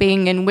know,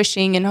 hoping and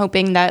wishing and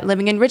hoping that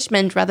living in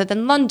Richmond rather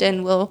than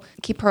London will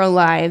keep her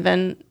alive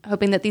and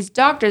hoping that these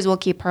doctors will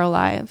keep her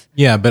alive.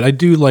 Yeah, but I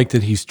do like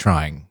that he's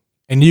trying.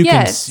 And you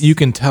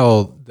can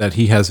tell that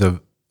he has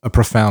a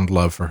profound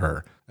love for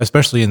her,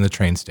 especially in the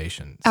train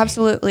station scene.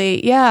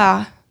 Absolutely,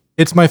 yeah.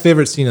 It's my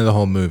favorite scene of the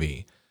whole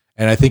movie.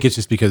 And I think it's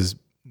just because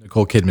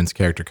Nicole Kidman's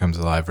character comes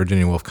alive.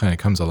 Virginia Woolf kind of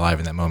comes alive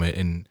in that moment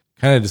and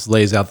kind of just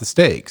lays out the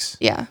stakes.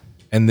 Yeah.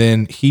 And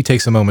then he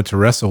takes a moment to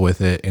wrestle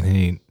with it,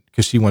 and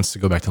because she wants to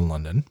go back to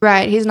London.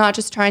 Right. He's not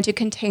just trying to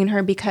contain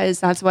her because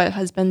that's what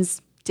husbands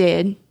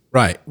did.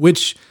 Right.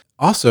 Which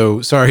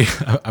also, sorry,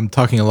 I'm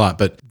talking a lot,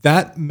 but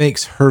that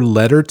makes her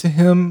letter to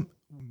him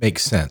make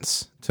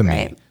sense to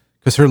me.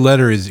 Because her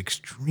letter is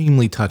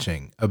extremely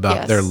touching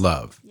about their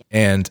love.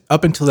 And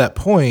up until that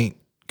point,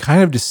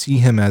 kind of to see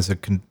him as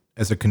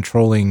a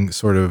controlling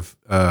sort of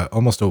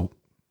almost I don't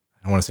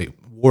want to say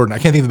warden. I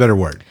can't think of a better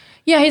word.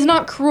 Yeah, he's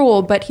not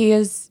cruel, but he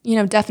is, you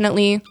know,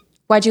 definitely,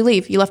 why'd you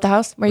leave? You left the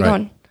house? Where are you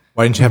going?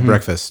 Why didn't you have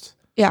breakfast?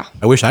 Yeah.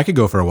 I wish I could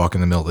go for a walk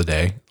in the middle of the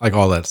day, like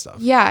all that stuff.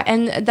 Yeah,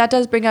 and that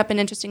does bring up an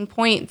interesting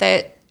point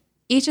that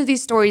each of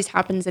these stories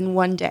happens in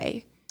one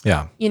day.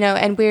 Yeah. You know,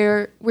 and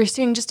we're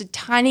seeing just a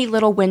tiny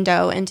little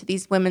window into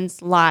these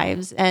women's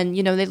lives. And,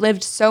 you know, they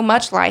lived so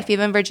much life.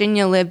 Even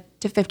Virginia lived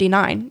to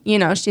 59. You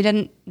know, she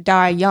didn't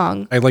die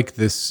young. I like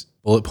this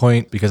bullet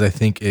point because I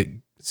think it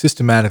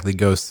systematically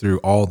goes through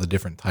all the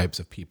different types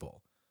of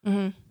people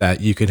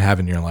that you could have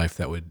in your life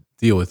that would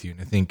deal with you.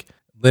 And I think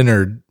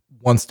Leonard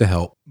wants to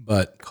help,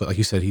 but like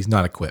you said, he's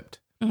not equipped.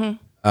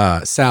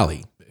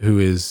 Sally, who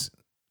is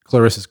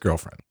Clarissa's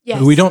girlfriend,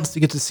 who we don't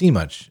get to see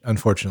much,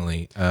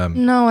 unfortunately.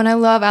 No, and I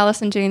love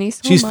Allison Janney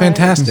so she's much.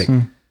 fantastic.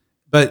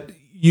 But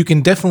you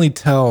can definitely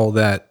tell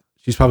that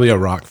she's probably a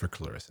rock for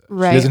Clarissa.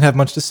 Right. She doesn't have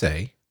much to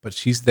say, but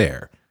she's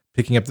there,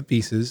 picking up the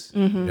pieces,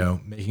 you know,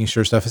 making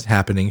sure stuff is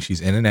happening.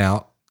 She's in and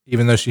out.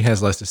 Even though she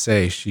has less to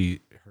say,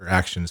 her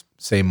actions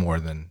say more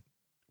than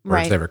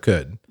words ever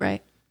could.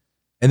 Right.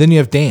 And then you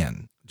have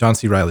Dan, John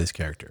C. Reilly's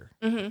character,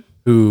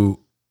 who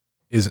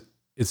is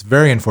it's a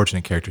very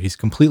unfortunate character. He's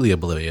completely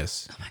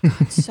oblivious. Oh my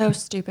God, so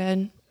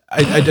stupid.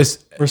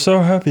 We're so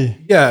happy.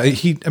 Yeah,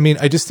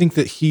 I just think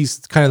that he's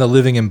kind of the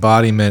living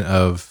embodiment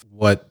of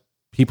what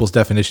people's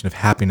definition of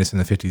happiness in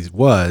the 50s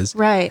was.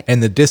 Right.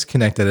 And the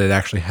disconnect that it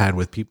actually had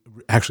with people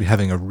actually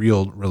having a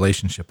real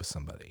relationship with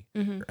somebody.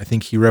 I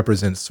think he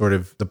represents sort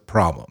of the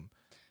problem.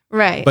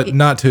 Right. But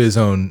not to his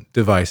own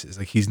devices.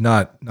 Like he's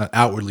not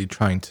outwardly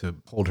trying to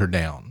hold her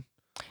down.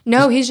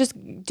 No, he's just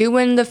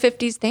doing the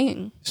 50s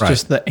thing. It's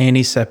just the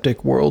antiseptic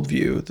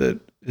worldview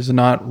that is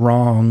not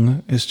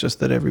wrong. It's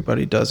just that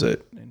everybody does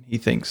it. And he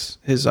thinks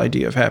his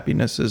idea of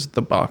happiness is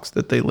the box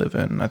that they live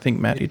in. I think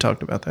Madi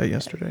talked about that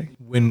yesterday.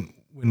 When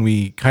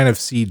we kind of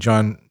see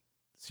John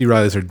C.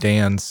 Reilly's or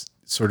Dan's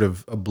sort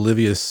of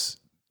oblivious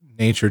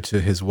nature to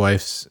his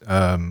wife's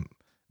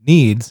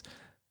needs,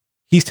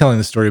 he's telling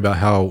the story about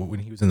how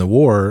when he was in the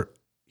war,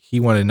 he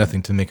wanted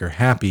nothing to make her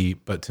happy,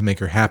 but to make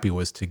her happy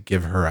was to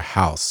give her a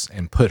house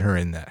and put her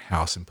in that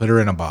house and put her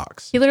in a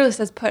box. He literally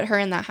says, put her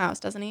in that house,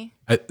 doesn't he?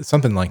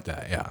 Something like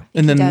that, yeah.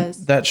 And then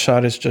that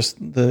shot is just,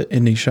 the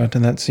ending shot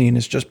in that scene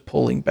is just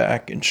pulling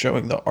back and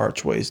showing the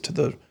archways to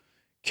the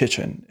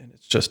kitchen. And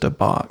it's just a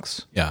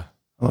box. Yeah.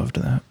 I loved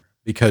that.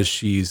 Because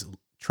she's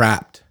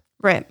trapped.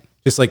 Right.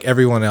 Just like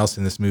everyone else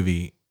in this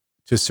movie,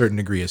 to a certain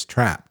degree, is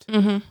trapped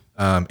in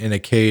a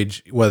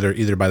cage, whether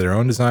either by their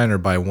own design or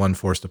by one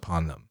forced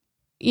upon them.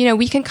 You know,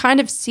 we can kind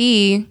of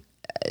see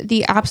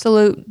the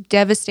absolute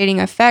devastating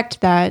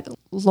effect that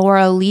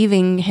Laura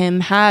leaving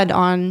him had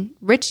on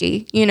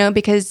Richie, you know,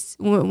 because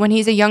when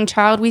he's a young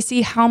child, we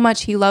see how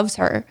much he loves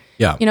her.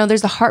 Yeah. You know,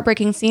 there's a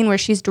heartbreaking scene where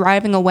she's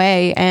driving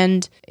away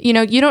and, you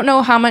know, you don't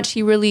know how much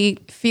he really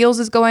feels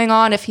is going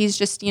on, if he's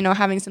just, you know,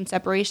 having some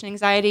separation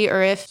anxiety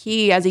or if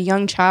he, as a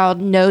young child,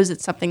 knows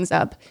that something's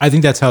up. I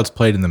think that's how it's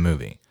played in the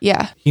movie.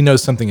 Yeah. He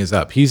knows something is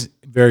up. He's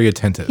very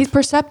attentive. He's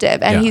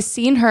perceptive and he's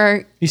seen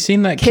her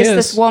that kiss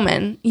this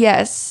woman.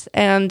 Yes.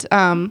 And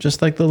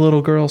just like the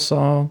little girl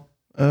saw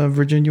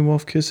Virginia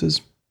Woolf kiss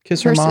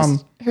her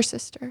mom. Her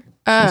sister.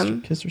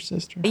 Kiss her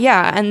sister.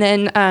 Yeah. And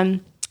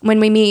then when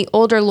we meet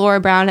older Laura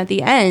Brown at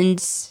the end,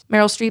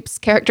 Meryl Streep's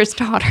character's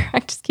daughter, I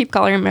just keep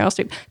calling her Meryl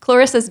Streep,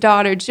 Clarissa's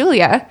daughter,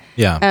 Julia,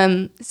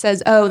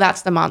 says, oh,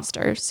 that's the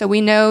monster. So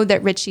we know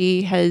that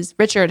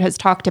Richard has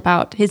talked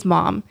about his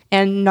mom,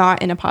 and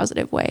not in a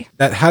positive way.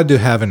 That had to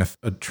have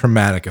a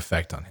traumatic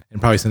effect on him,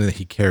 and probably something that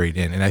he carried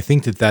in. And I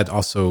think that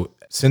also,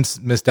 since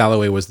Miss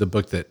Dalloway was the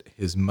book that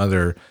his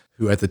mother,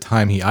 who at the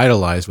time he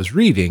idolized, was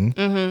reading,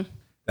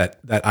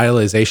 that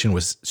idolization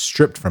was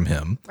stripped from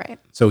him. Right.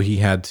 So he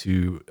had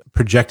to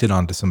project it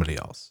onto somebody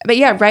else. But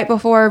yeah, right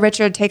before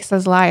Richard takes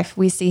his life,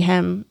 we see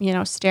him,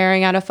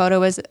 staring at a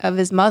photo of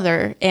his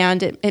mother.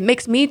 And it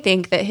makes me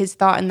think that his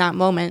thought in that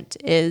moment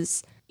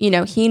is,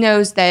 he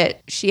knows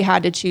that she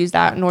had to choose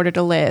that in order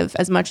to live,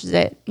 as much as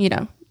it,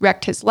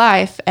 wrecked his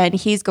life. And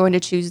he's going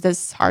to choose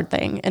this hard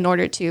thing in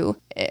order to,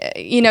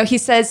 he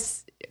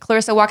says,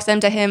 Clarissa walks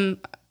into him,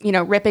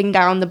 ripping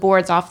down the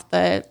boards off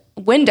the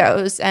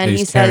windows, and he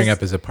says, tearing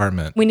up his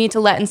apartment. We need to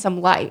let in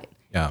some light.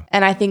 Yeah.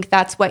 And I think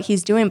that's what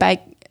he's doing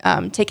by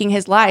taking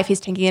his life.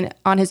 He's taking it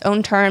on his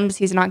own terms.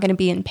 He's not going to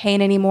be in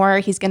pain anymore.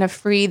 He's going to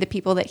free the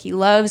people that he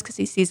loves because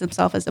he sees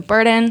himself as a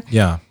burden.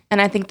 Yeah.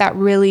 And I think that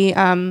really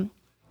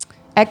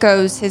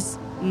echoes his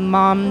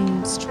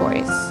mom's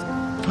choice.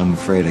 I'm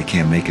afraid I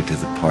can't make it to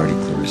the party,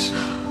 Clarissa.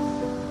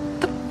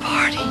 The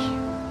party?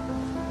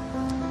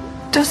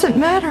 Doesn't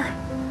matter.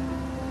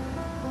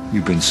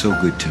 You've been so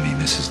good to me,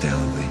 Mrs.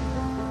 Dalloway.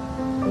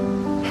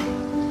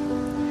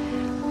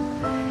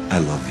 I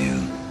love you.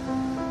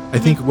 I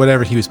think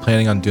whatever he was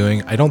planning on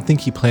doing, I don't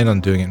think he planned on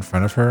doing it in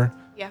front of her.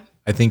 Yeah.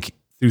 I think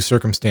through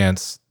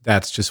circumstance,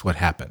 that's just what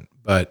happened.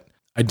 But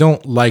I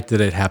don't like that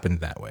it happened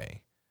that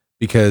way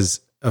because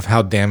of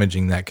how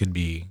damaging that could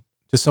be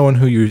to someone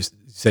who you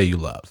say you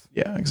love.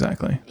 Yeah,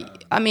 exactly.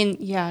 I mean,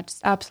 yeah,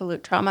 just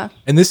absolute trauma.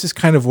 And this is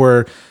kind of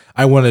where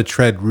I want to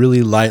tread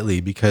really lightly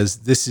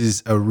because this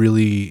is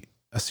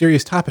a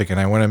serious topic,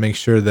 and I want to make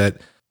sure that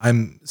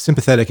I'm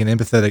sympathetic and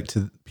empathetic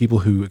to people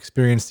who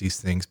experience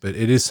these things, but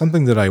it is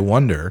something that I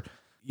wonder,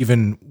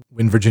 even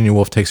when Virginia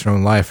Woolf takes her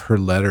own life, her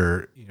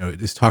letter,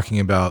 is talking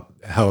about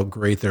how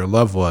great their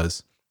love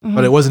was,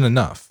 but it wasn't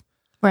enough.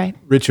 Right.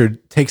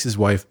 Richard takes his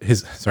life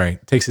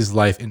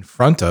in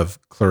front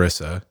of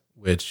Clarissa,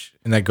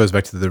 and that goes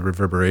back to the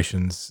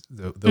reverberations,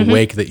 the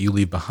wake that you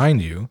leave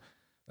behind you.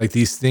 Like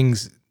these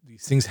things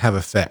have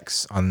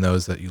effects on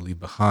those that you leave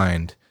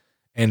behind.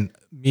 And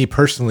me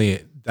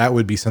personally, that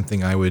would be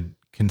something I would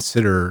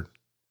consider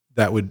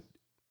that would,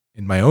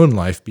 in my own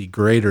life, be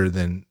greater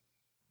than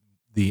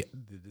the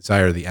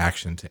desire, the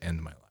action to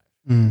end my life.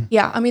 Mm.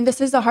 Yeah, I mean, this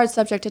is a hard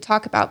subject to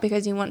talk about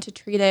because you want to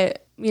treat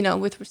it,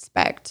 with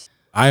respect.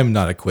 I am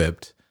not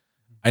equipped.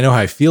 I know how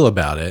I feel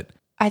about it.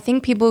 I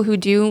think people who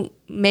do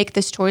make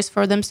this choice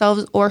for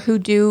themselves or who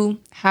do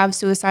have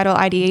suicidal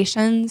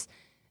ideations,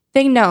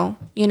 they know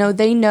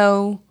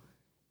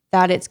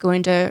that it's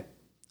going to,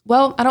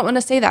 well, I don't want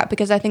to say that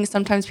because I think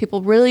sometimes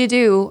people really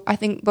do. I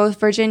think both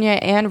Virginia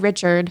and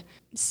Richard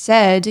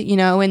said,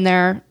 in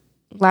their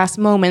last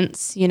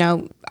moments,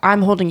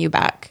 I'm holding you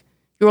back.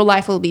 Your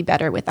life will be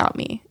better without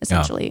me,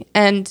 essentially.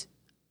 Yeah. And,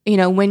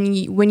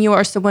 when you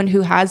are someone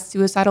who has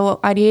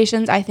suicidal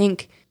ideations, I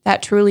think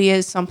that truly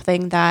is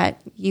something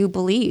that you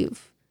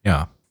believe.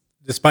 Yeah.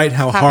 Despite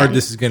how hard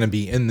this is going to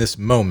be in this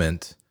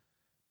moment,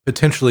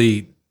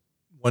 potentially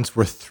once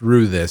we're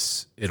through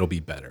this, it'll be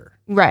better.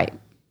 Right.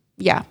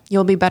 Yeah.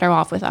 You'll be better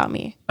off without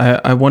me.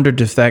 I wondered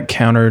if that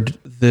countered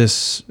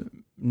this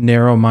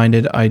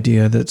narrow-minded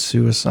idea that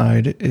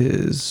suicide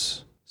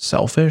is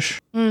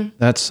selfish. Mm.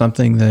 That's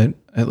something that,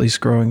 at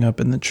least growing up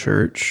in the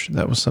church,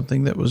 that was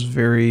something that was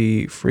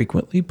very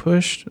frequently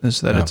pushed, is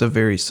that it's a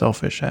very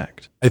selfish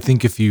act. I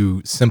think if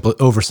you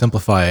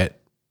oversimplify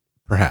it,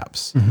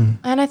 perhaps. Mm-hmm.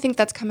 And I think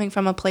that's coming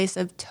from a place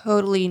of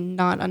totally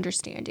not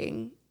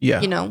understanding,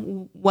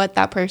 what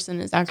that person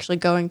is actually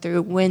going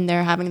through when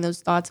they're having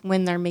those thoughts,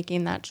 when they're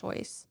making that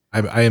choice.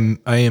 I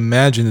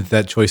imagine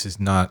that choice is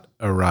not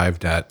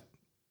arrived at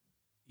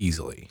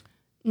easily.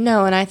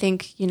 No, and I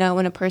think,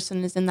 when a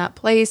person is in that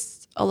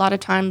place, a lot of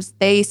times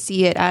they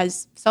see it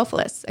as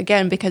selfless,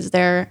 again, because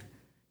they're,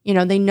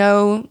 they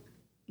know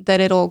that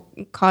it'll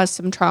cause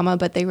some trauma,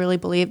 but they really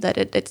believe that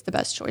it's the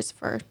best choice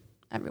for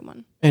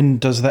everyone. And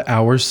does the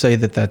hours say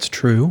that that's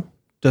true?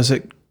 Does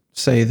it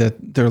say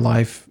that their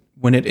life,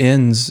 when it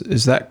ends,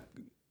 is that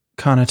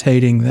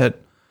connotating that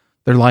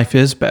their life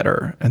is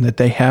better and that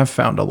they have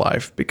found a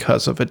life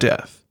because of a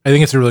death? I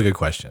think it's a really good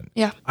question.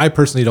 Yeah. I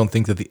personally don't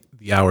think that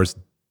the hours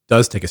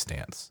does take a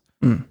stance.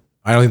 Mm.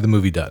 I don't think the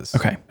movie does.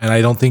 Okay. And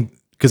I don't think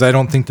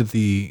that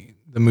the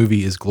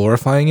movie is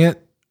glorifying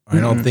it. I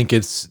don't think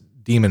it's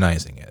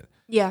demonizing it.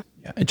 Yeah.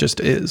 Yeah, it just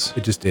is.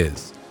 It just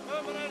is.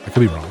 I could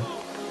be wrong.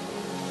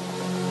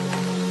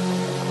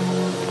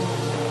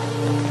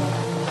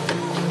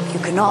 You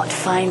cannot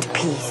find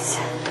peace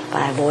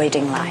by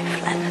avoiding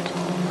life,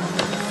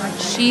 Leonard.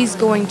 She's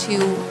going to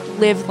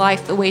live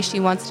life the way she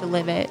wants to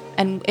live it.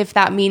 And if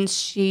that means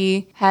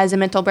she has a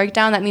mental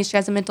breakdown, that means she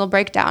has a mental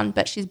breakdown.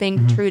 But she's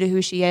being true to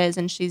who she is.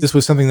 And This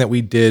was something that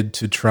we did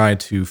to try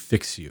to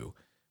fix you,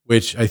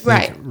 which I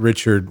think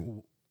Richard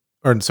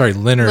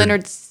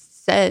Leonard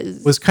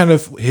says was kind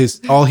of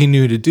all he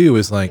knew to do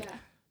was like,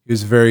 he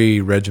was a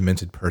very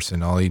regimented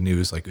person. All he knew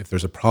is like, if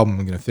there's a problem,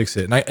 I'm going to fix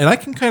it. And I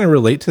can kind of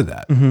relate to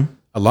that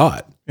a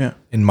lot. Yeah.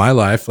 In my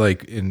life,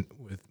 like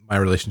with my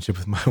relationship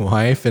with my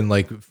wife and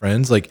like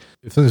friends, like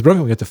if something's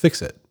broken, we have to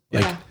fix it.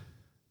 Like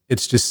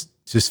it's just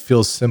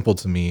feels simple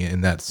to me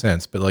in that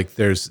sense. But like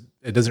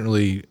it doesn't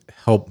really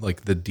help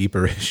like the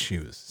deeper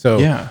issues. So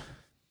yeah,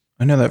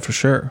 I know that for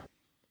sure.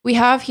 We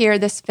have here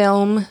this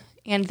film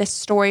and this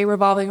story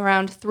revolving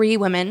around 3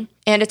 women,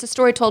 and it's a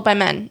story told by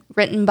men,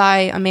 written by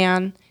a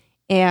man,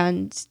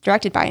 and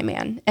directed by a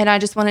man. And I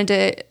just wanted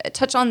to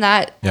touch on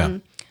that. Yeah.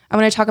 I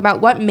want to talk about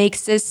what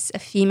makes this a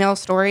female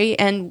story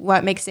and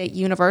what makes it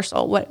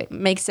universal, what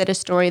makes it a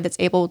story that's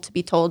able to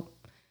be told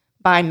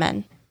by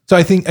men. So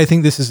I think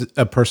this is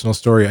a personal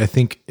story. I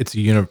think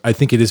I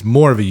think it is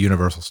more of a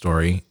universal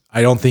story.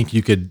 I don't think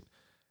you could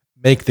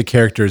make the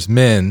characters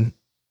men.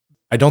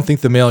 I don't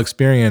think the male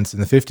experience in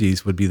the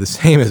 50s would be the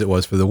same as it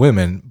was for the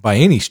women by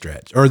any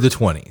stretch, or the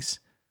 20s.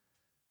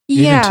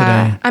 Yeah,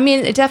 today. I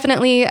mean,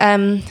 definitely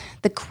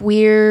the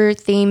queer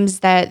themes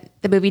that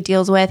the movie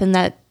deals with and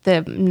that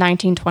the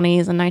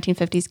 1920s and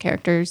 1950s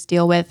characters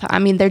deal with, I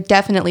mean, there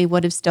definitely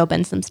would have still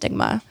been some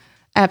stigma.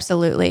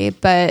 Absolutely.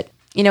 But,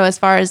 as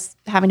far as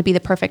having to be the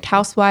perfect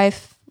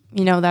housewife,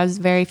 that was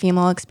a very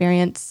female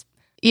experience.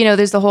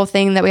 There's the whole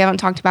thing that we haven't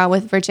talked about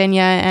with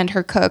Virginia and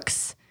her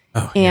cooks.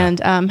 And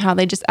how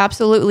they just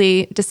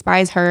absolutely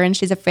despise her, and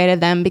she's afraid of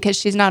them because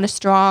she's not a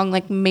strong,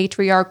 like,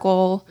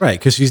 matriarchal. Right,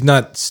 because she's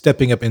not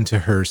stepping up into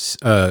her,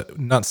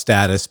 not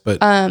status, but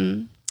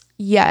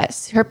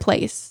yes, her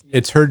place.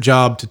 It's her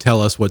job to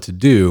tell us what to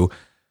do.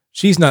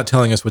 She's not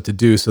telling us what to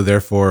do, so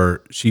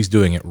therefore she's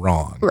doing it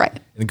wrong. Right.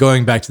 And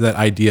going back to that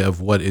idea of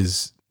what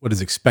is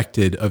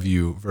expected of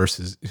you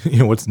versus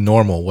what's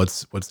normal,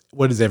 what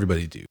does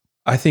everybody do?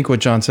 I think what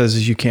John says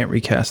is you can't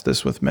recast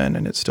this with men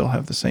and it still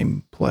have the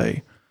same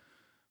play.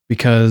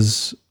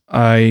 Because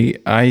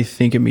I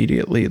think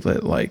immediately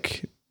that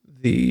like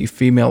the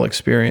female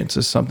experience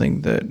is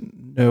something that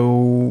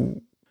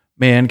no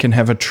man can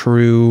have a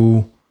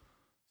true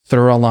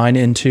thorough line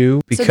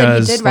into. Because so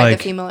then he did write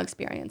the female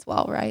experience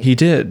well, right? He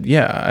did,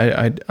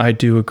 yeah. I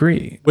do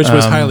agree. Which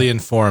was highly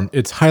informed.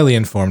 It's highly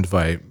informed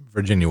by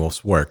Virginia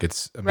Woolf's work.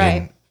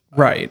 Right.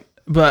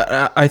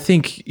 But I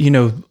think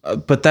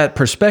but that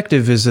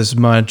perspective is as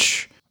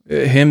much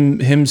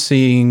him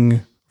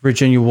seeing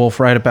Virginia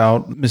Woolf write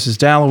about Mrs.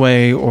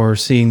 Dalloway or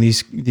seeing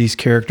these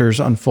characters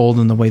unfold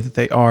in the way that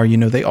they are.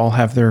 They all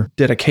have their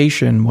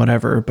dedication,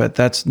 whatever, but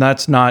that's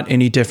not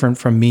any different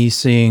from me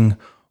seeing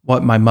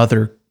what my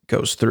mother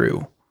goes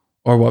through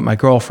or what my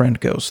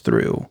girlfriend goes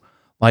through.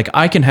 Like,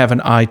 I can have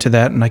an eye to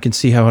that and I can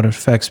see how it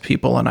affects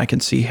people, and I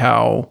can see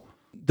how,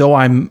 though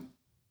I'm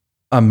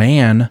a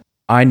man,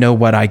 I know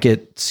what I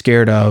get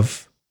scared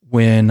of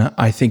when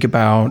I think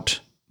about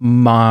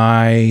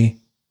my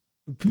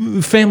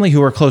family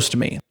who are close to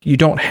me. You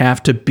don't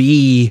have to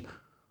be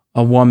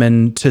a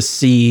woman to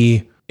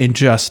see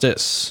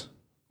injustice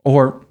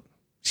or,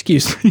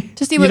 excuse me,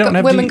 to see what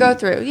women go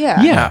through.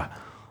 Yeah. Yeah.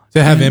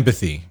 To have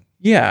empathy.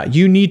 Yeah.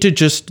 You need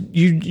to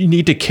you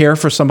need to care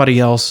for somebody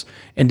else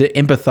and to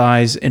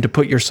empathize and to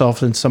put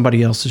yourself in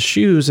somebody else's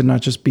shoes and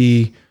not just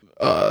be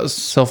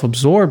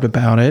self-absorbed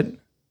about it,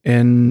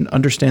 and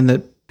understand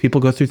that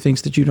people go through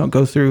things that you don't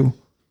go through,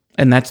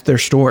 and that's their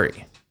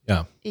story.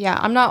 Yeah. Yeah.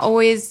 I'm not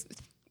always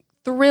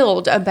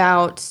thrilled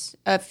about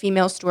a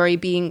female story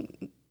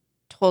being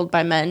told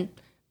by men,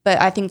 but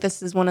I think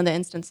this is one of the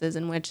instances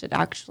in which it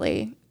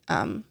actually,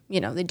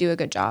 they do a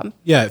good job.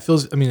 Yeah, it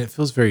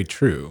feels very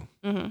true.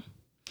 Mm-hmm.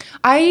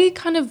 I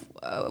kind of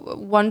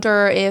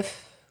wonder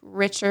if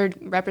Richard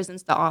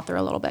represents the author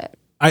a little bit.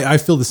 I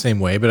feel the same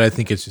way, but I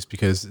think it's just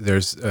because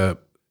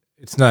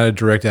it's not a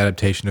direct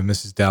adaptation of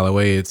Mrs.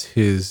 Dalloway. It's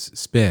his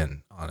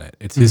spin on it.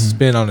 It's his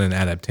spin on an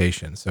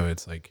adaptation. So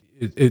it's like,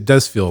 it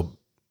does feel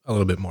a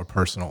little bit more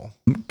personal.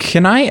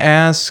 Can I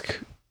ask,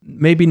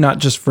 maybe not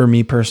just for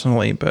me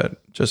personally, but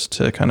just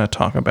to kind of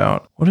talk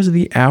about, what does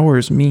the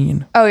hours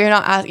mean? Oh,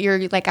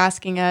 you're like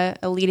asking a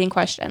leading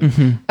question.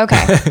 Mm-hmm.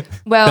 Okay.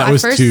 Well, that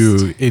was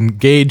to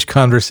engage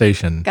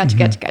conversation.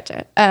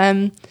 Gotcha.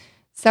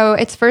 So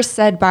it's first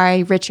said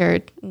by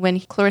Richard when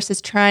Clarissa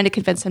is trying to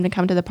convince him to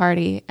come to the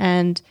party,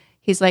 and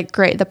he's like,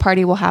 great, the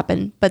party will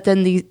happen. But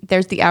then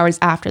there's the hours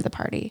after the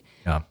party.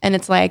 Yeah. And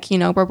it's like,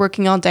 we're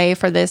working all day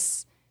for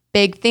this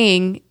big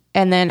thing,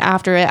 and then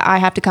after it, I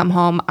have to come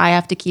home. I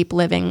have to keep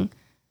living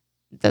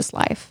this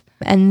life.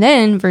 And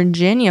then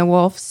Virginia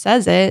Woolf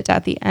says it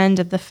at the end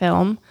of the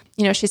film.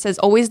 She says,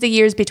 always the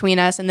years between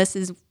us, and this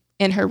is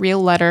in her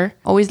real letter,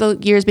 always the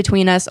years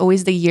between us,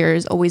 always the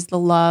years, always the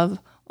love,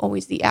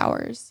 always the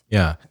hours.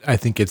 Yeah, I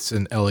think it's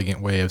an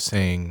elegant way of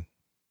saying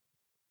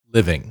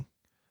living.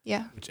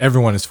 Yeah. Which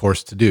everyone is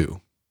forced to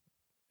do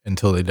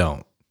until they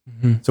don't.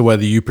 Mm-hmm. So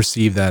whether you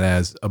perceive that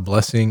as a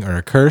blessing or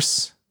a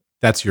curse,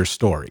 that's your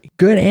story.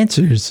 Good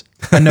answers.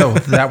 I know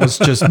that was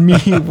just me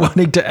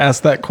wanting to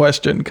ask that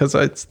question because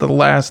it's the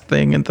last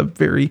thing in the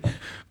very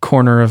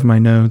corner of my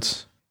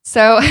notes.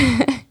 So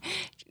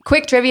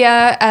quick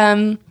trivia.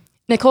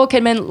 Nicole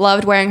Kidman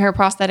loved wearing her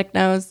prosthetic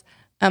nose.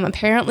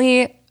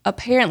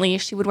 Apparently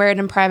she would wear it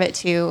in private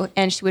too,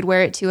 and she would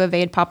wear it to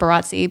evade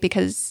paparazzi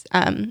because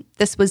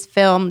this was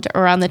filmed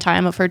around the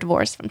time of her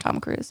divorce from Tom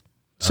Cruise.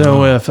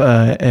 So if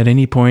at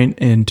any point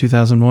in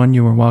 2001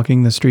 you were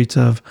walking the streets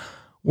of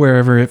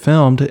wherever it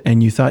filmed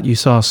and you thought you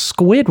saw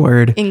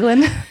Squidward,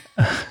 England,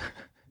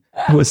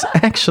 it was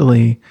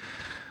actually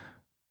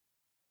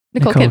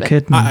Nicole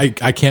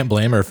Kidman. I can't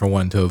blame her for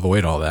wanting to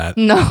avoid all that.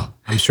 No.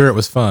 I'm sure it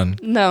was fun.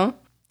 No.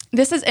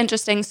 This is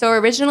interesting. So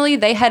originally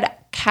they had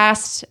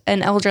cast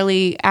an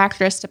elderly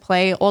actress to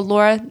play old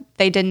Laura.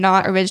 They did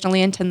not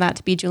originally intend that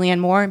to be Julianne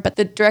Moore, but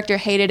the director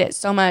hated it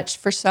so much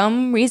for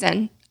some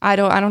reason. I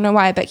don't know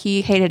why, but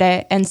he hated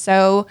it. And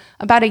so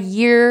about a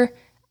year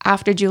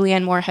after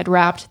Julianne Moore had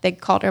wrapped, they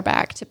called her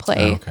back to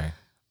play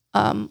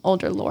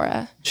older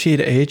Laura. She had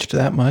aged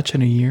that much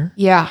in a year?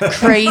 Yeah,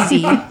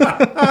 crazy.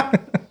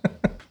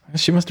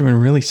 She must have been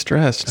really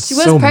stressed. She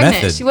was pregnant.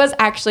 Method. She was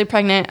actually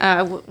pregnant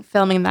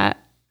filming that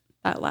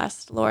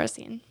last Laura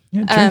scene.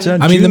 Yeah, it turns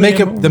out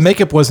the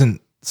makeup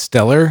wasn't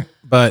stellar,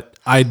 but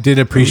I did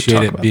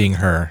appreciate it being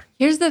her.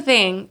 Here's the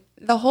thing.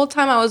 The whole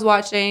time I was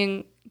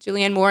watching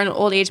Julianne Moore in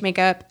old age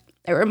makeup,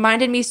 it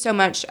reminded me so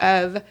much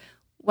of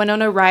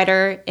Winona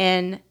Ryder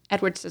in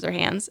Edward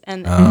Scissorhands.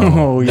 And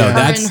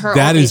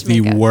that is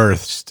the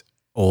worst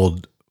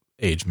old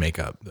age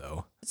makeup,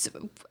 though.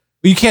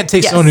 You can't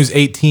take someone who's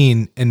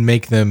 18 and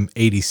make them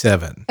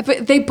 87.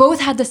 But they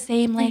both had the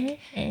same, like,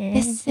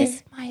 this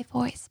is my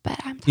voice, but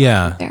I'm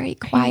talking very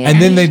quiet.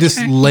 And then they just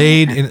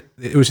laid in,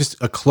 it was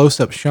just a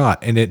close-up shot,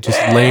 and it just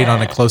laid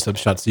on a close-up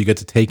shot, so you get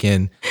to take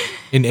in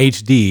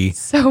HD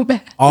so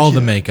bad all the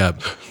makeup.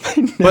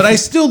 But I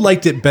still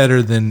liked it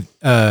better than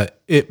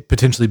it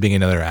potentially being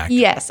another actor.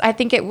 Yes, I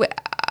think it would.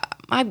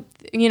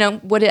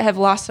 Would it have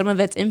lost some of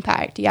its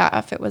impact? Yeah,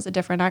 if it was a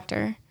different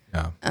actor.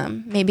 Yeah.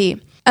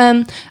 Maybe.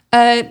 A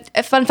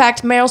fun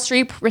fact, Meryl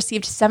Streep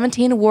received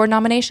 17 award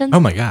nominations. Oh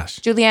my gosh.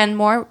 Julianne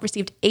Moore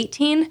received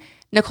 18.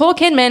 Nicole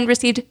Kidman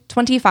received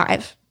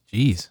 25.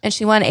 Jeez. And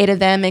she won 8 of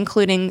them,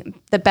 including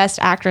the Best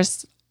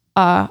Actress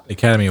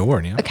Academy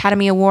Award, yeah.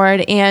 Academy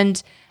Award.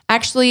 And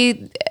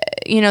actually,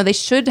 they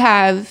should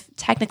have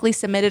technically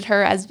submitted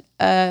her as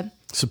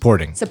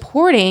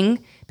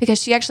supporting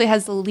because she actually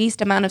has the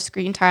least amount of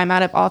screen time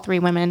out of all 3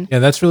 women. Yeah,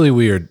 that's really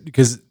weird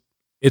because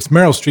it's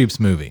Meryl Streep's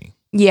movie.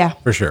 Yeah.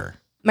 For sure.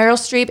 Meryl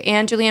Streep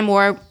and Julianne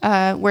Moore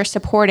were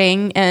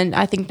supporting, and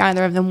I think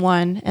neither of them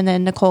won. And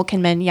then Nicole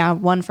Kidman,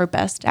 won for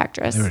Best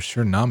Actress. They were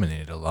sure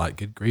nominated a lot.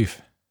 Good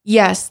grief.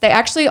 Yes, they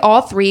actually,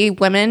 all 3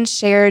 women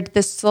shared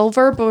the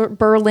Silver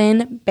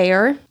Berlin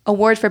Bear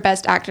Award for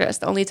Best Actress,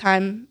 the only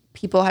time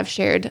people have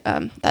shared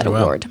that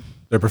award.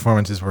 Their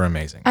performances were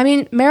amazing. I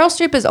mean, Meryl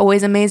Streep is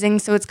always amazing,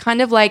 so it's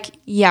kind of like,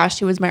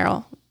 she was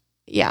Meryl.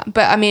 Yeah,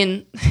 but I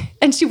mean,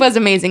 and she was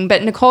amazing,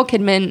 but Nicole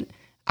Kidman,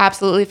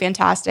 absolutely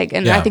fantastic.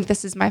 And I think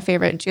this is my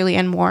favorite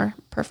Julianne Moore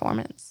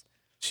performance.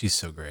 She's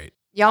so great.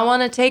 Y'all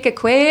want to take a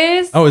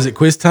quiz? Oh, is it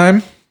quiz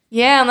time?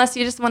 Yeah, unless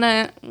you just want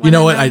to. You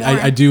know what?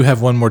 I do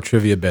have one more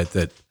trivia bit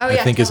that I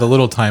think is a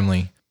little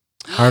timely.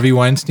 Harvey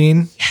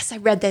Weinstein. Yes, I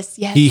read this.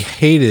 Yes. He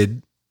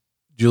hated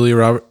Julia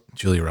Roberts.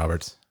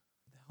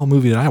 The whole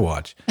movie that I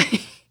watch.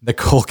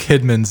 Nicole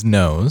Kidman's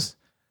nose.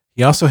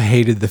 He also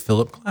hated the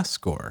Philip Glass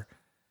score,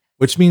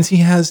 which means he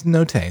has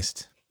no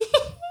taste.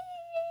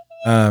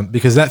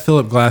 Because that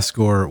Philip Glass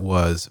score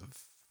was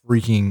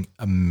freaking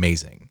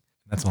amazing.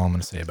 That's all I'm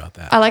going to say about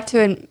that. I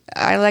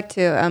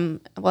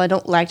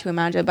don't like to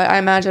imagine, but I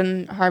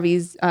imagine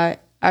Harvey's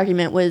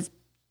argument was,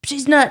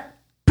 she's not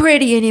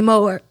pretty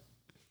anymore.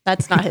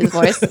 That's not his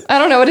voice. I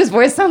don't know what his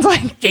voice sounds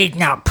like. She's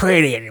not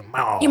pretty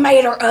anymore. You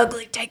made her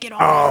ugly. Take it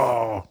off.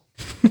 Oh.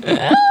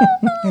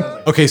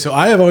 Okay, so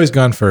I have always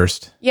gone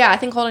first. Yeah, I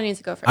think Holden needs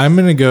to go first. I'm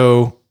going to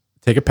go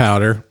take a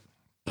powder.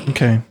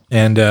 Okay.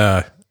 And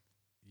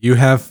you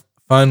have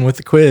fun with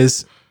the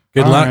quiz.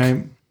 Good luck.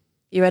 Right.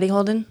 You ready,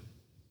 Holden?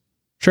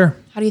 Sure.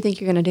 How do you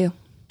think you're going to do?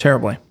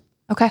 Terribly.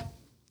 Okay,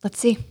 let's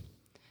see.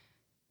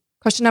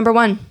 Question number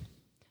 1.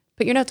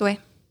 Put your notes away.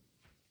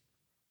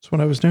 That's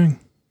what I was doing.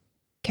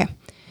 Okay.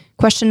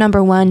 Question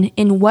number 1.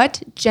 In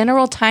what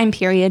general time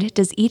period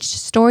does each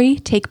story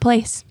take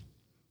place?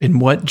 In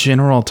what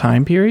general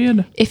time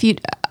period? If you,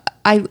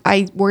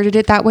 I worded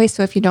it that way,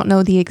 so if you don't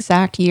know the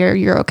exact year,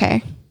 you're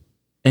okay.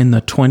 In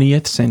the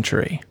 20th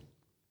century.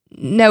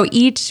 No,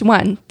 each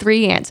one.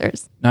 3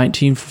 answers.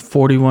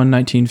 1941,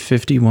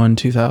 1951,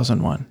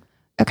 2001.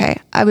 Okay,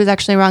 I was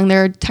actually wrong.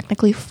 There are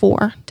technically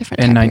 4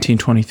 different. And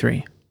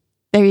 1923.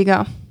 There you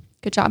go.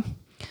 Good job.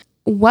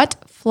 What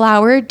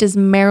flower does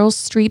Meryl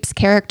Streep's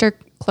character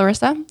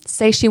Clarissa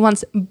say she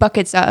wants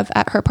buckets of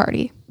at her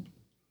party?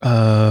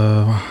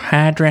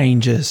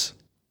 Hydrangeas.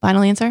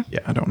 Final answer? Yeah,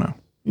 I don't know.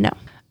 No.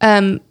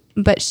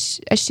 But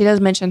she does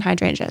mention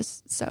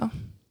hydrangeas, so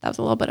that was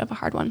a little bit of a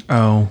hard one.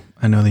 Oh,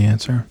 I know the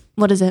answer.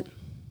 What is it?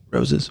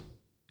 Roses.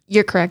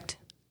 You're correct.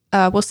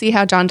 We'll see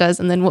how John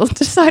does, and then we'll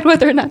decide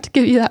whether or not to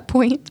give you that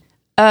point.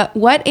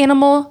 What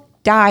animal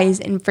dies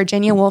in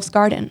Virginia Woolf's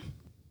garden?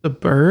 The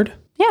bird?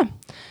 Yeah.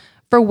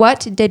 For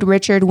what did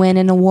Richard win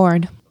an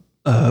award?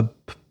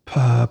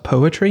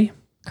 Poetry?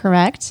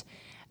 Correct.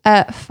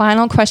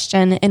 Final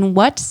question. In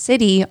what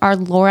city are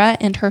Laura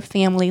and her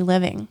family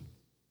living?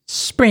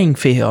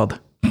 Springfield.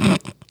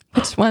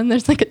 Which one?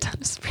 There's like a ton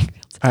of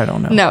Springfields. I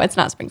don't know. No, it's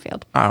not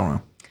Springfield. I don't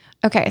know.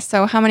 Okay,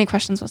 so how many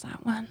questions was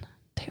that? 1,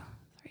 2,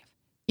 3.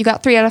 You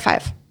got 3 out of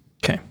 5.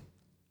 Okay.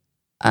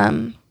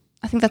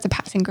 I think that's a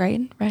passing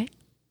grade, right?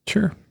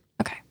 Sure.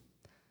 Okay.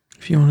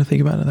 If you want to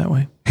think about it that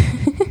way.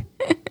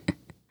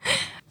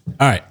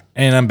 All right,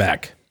 and I'm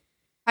back.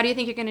 How do you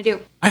think you're going to do?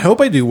 I hope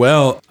I do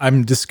well.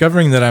 I'm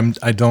discovering that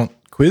I don't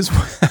quiz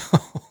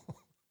well.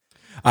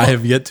 I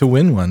have yet to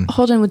win one.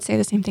 Holden would say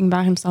the same thing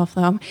about himself,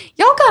 though.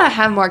 Y'all gotta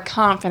have more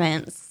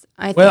confidence.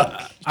 I think.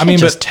 I mean,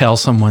 just tell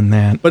someone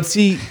that. But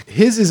see,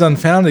 his is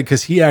unfounded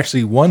because he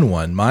actually won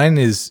one. Mine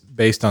is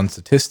based on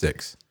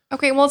statistics.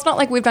 Okay, well, it's not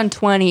like we've done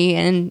 20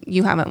 and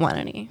you haven't won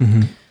any.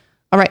 Mm-hmm.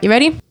 All right, you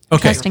ready? I'm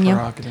Okay. testing you.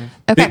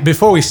 Okay.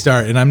 Before we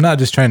start, and I'm not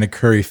just trying to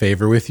curry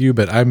favor with you,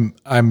 but I'm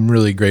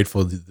really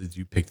grateful that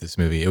you picked this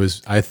movie.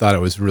 I thought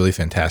it was really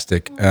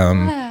fantastic.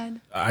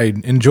 I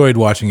enjoyed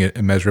watching it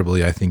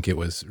immeasurably. I think it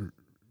was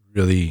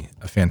really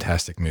a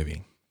fantastic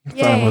movie. I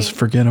thought it was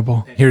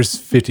forgettable. Here's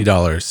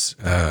 $50.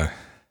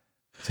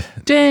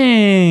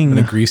 Dang. I'm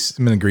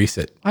gonna grease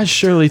it. I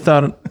surely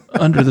thought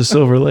Under the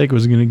Silver Lake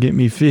was going to get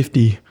me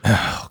 50.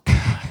 Oh,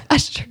 God. I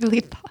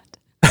surely thought.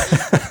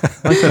 I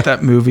like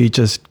that movie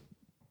just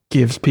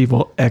gives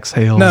people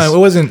exhales. No, it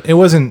wasn't a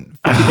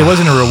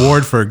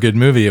reward for a good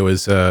movie. It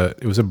was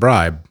a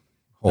bribe.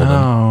 Holden.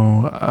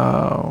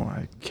 Oh,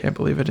 I can't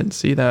believe I didn't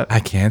see that. I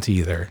can't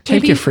either.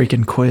 Take your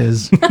freaking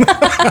quiz.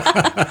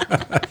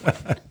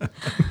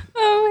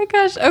 Oh my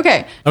gosh.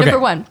 Okay. Number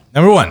one.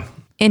 Number one.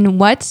 In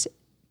what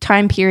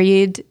time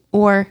period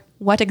or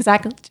what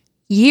exact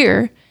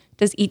year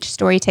does each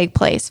story take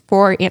place?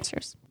 4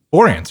 answers.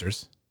 4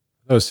 answers?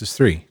 That was just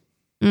 3.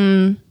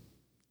 3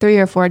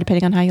 or 4,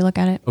 depending on how you look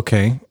at it.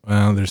 Okay.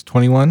 Well, there's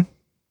 21,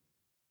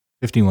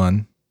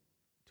 51,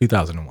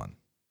 2001.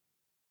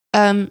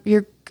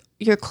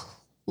 You're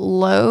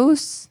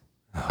close.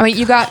 I mean,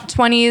 you got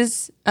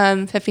 20s,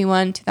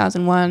 51,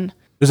 2001.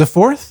 There's a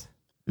 4th?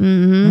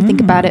 Mm-hmm.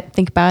 Think about it.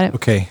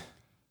 Okay.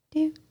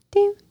 Do.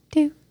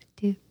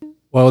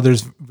 Well,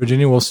 there's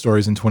Virginia Woolf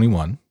stories in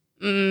 21.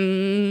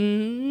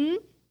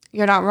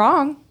 You're not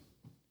wrong.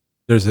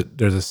 There's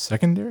a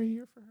secondary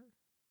year for her?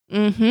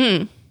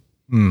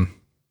 Mm-hmm.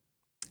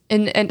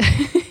 In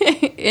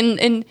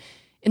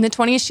the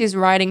 20s, she's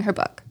writing her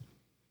book.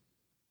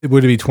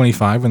 Would it be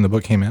 25 when the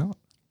book came out?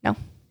 No.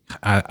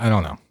 I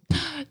don't know.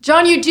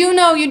 John, you do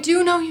know.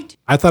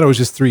 I thought it was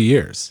just 3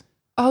 years.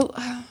 Oh,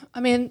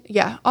 I mean,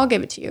 yeah, I'll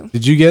give it to you.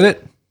 Did you get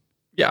it?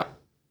 Yeah.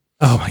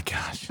 Oh my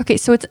gosh. Okay,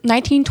 so it's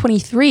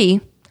 1923,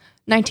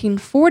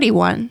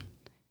 1941,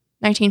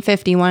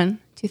 1951,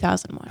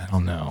 2001. I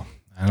don't know.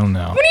 What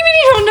do you mean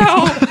you don't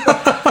know?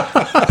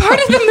 Part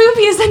of the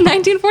movie is in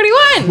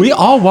 1941. We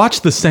all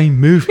watched the same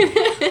movie.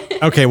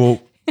 Okay, well,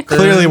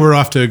 clearly we're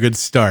off to a good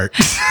start.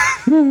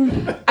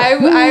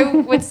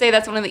 I would say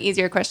that's one of the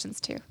easier questions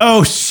too.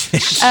 Oh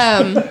shit.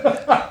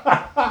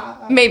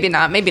 Maybe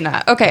not.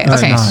 Okay.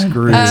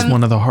 It's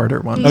one of the harder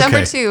ones.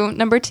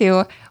 Number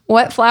two.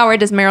 What flower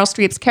does Meryl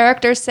Streep's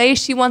character say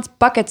she wants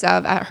buckets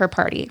of at her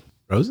party?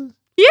 Roses?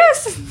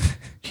 Yes.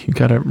 You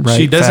got it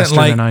right.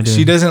 Than I did.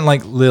 She doesn't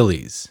like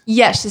lilies.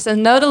 Yes, she says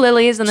no to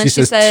lilies, and then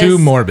she says too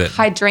morbid.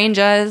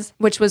 Hydrangeas,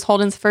 which was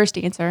Holden's first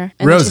answer.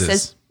 And roses. Then she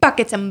says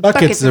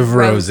buckets of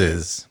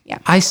roses. Yeah.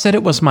 I said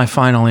it was my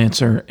final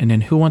answer, and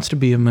in Who Wants to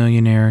Be a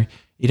Millionaire,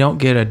 you don't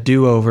get a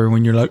do-over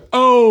when you're like,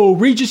 oh,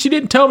 Regis, you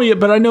didn't tell me it,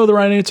 but I know the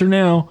right answer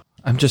now.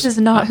 This is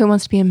not Who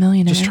Wants to Be a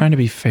Millionaire. Just trying to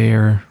be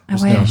fair. I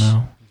wish. Don't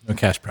know. No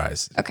cash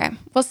prize. Okay.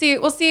 We'll see.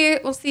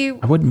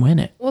 I wouldn't win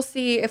it. We'll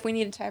see if we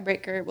need a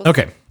tiebreaker.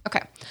 Okay. Okay.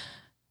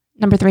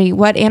 Number 3.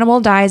 What animal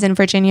dies in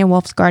Virginia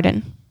Woolf's garden?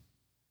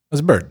 It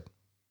was a bird.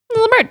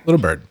 Little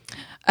bird.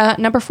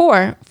 Number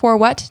 4. For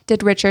what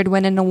did Richard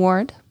win an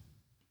award?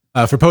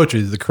 For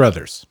poetry, the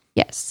Carruthers.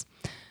 Yes.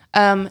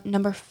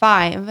 Number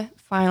 5.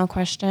 Final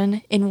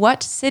question. In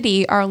what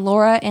city are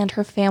Laura and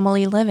her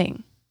family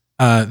living?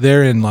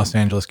 They're in Los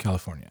Angeles,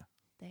 California.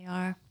 They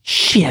are.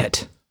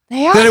 Shit.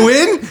 They are. Did I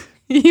win?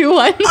 You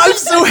won. I'm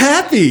so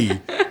happy.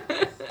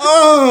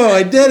 Oh,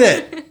 I did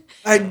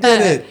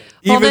it.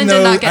 Holden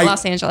did not get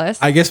Los Angeles.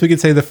 I guess we could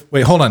say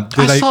wait, hold on.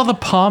 I saw the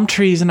palm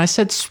trees and I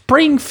said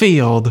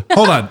Springfield.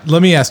 Hold on.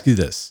 Let me ask you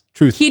this.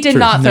 He did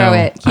not throw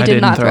it. He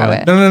did not throw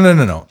it.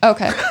 No.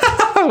 Okay.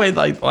 Wait,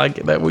 like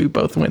that we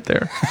both went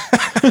there.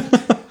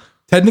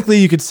 Technically,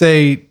 you could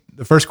say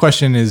the first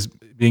question is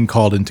being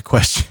called into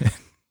question.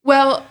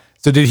 Well.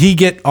 So did he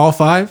get all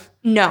 5?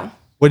 No.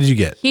 What did you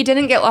get? He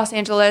didn't get Los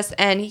Angeles,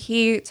 and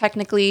he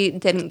technically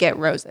didn't get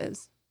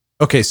roses.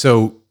 Okay,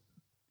 so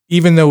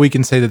even though we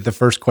can say that the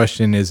first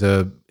question is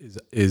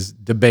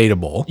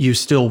debatable, you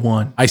still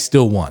won. I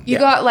still won. You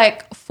got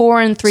like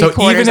 4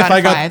 3/4 out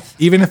of 5.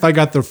 Even if I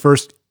got the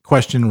first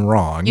question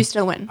wrong, you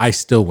still win. I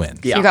still win.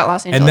 Yeah. You got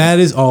Los Angeles, and that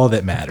is all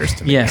that matters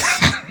to me. Yes.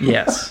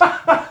 Yes.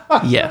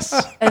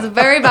 It's a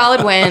very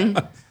valid win.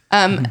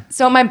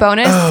 So my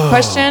bonus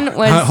question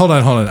was... Hold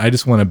on. I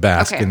just want to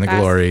bask in the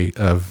glory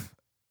of...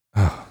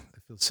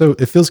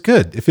 it feels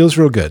good. It feels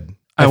real good.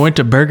 I went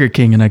to Burger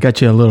King and I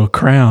got you a little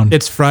crown.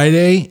 It's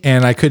Friday,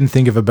 and I couldn't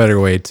think of a better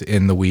way to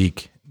end the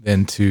week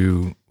than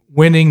to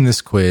winning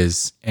this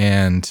quiz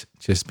and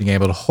just being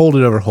able to hold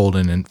it over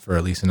Holden for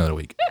at least another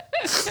week.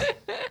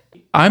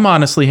 I'm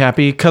honestly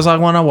happy because I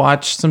want to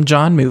watch some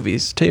John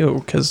movies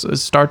too,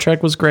 because Star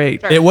Trek was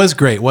great. It was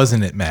great,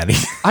 wasn't it, Maddie?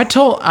 I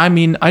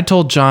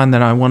told John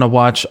that I want to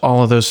watch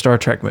all of those Star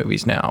Trek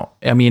movies now.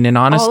 I mean, in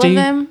honesty, all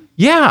of them?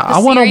 Yeah, I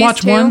want to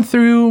watch too? 1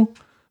 through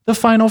the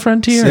Final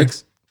Frontier.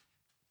 6.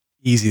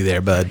 Easy there,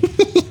 bud.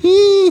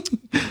 I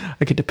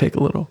get to pick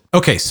a little.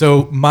 Okay,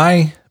 so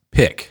my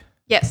pick.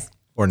 Yes.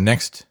 For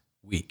next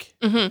week.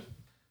 Mm-hmm.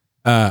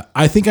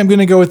 I think I'm going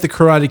to go with the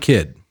Karate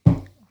Kid.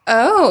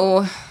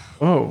 Oh.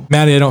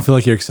 Maddie, I don't feel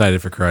like you're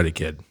excited for Karate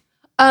Kid.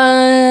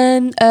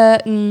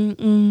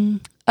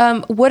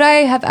 Would I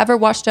have ever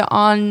watched it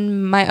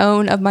on my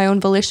own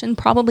volition?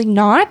 Probably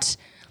not,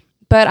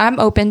 but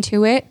I'm open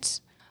to it.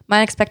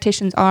 My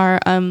expectations are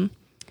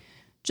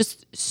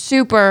just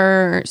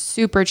super,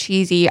 super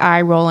cheesy,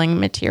 eye-rolling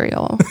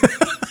material.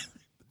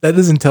 That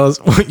doesn't tell us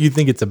what you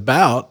think it's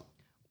about.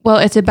 Well,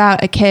 it's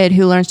about a kid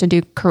who learns to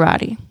do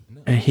karate.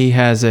 And he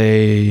has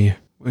a,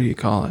 what do you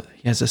call it?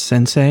 He has a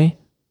sensei.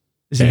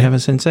 Does he have a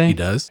sensei? He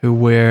does. Who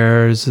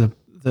wears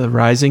the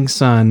rising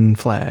sun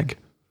flag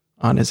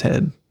on his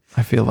head.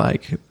 I feel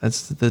like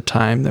that's the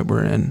time that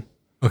we're in.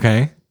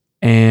 Okay.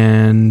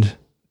 And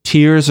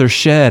tears are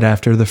shed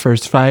after the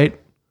first fight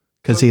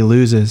because he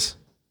loses.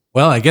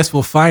 Well, I guess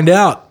we'll find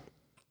out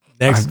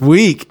next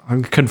week.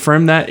 I'll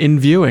confirm that in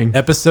viewing.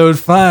 Episode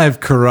 5,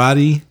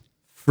 Karate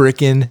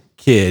Frickin'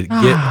 Kid.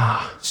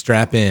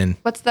 Strap in.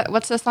 What's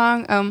the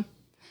song? I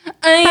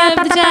am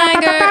the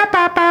tiger.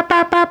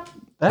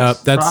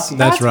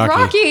 That's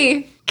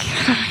Rocky.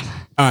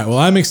 All right. Well,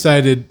 I'm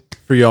excited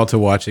for y'all to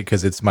watch it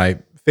because it's my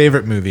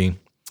favorite movie,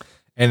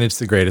 and it's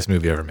the greatest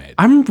movie ever made.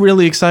 I'm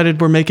really excited.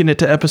 We're making it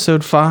to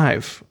episode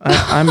 5.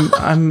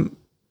 I'm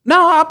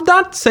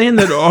not saying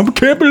that. I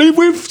can't believe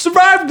we've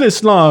survived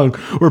this long.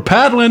 We're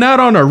paddling out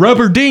on a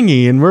rubber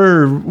dinghy and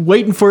we're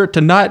waiting for it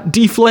to not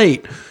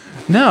deflate.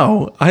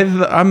 No,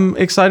 I'm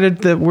excited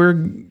that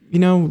we're.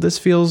 This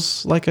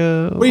feels like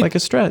a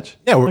stretch.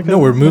 Yeah,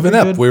 we're moving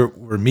up.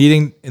 We're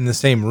meeting in the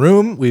same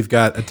room. We've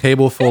got a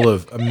table full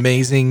of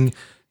amazing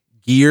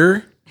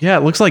gear. Yeah,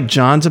 it looks like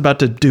John's about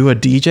to do a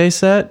DJ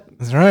set.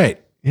 That's right.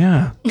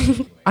 Yeah,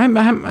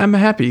 I'm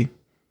happy.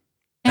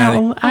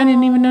 I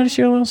didn't even notice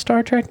your little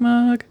Star Trek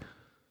mug.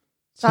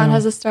 John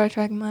has a Star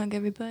Trek mug,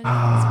 everybody.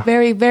 It's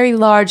very, very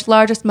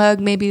largest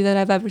mug maybe that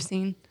I've ever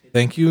seen.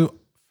 Thank you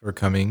for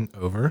coming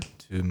over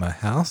to my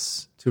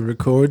house to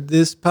record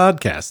this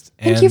podcast.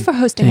 Thank you for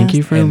hosting us. Thank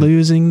you for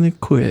losing the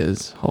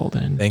quiz,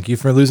 Holden. Thank you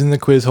for losing the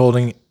quiz,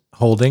 Holding.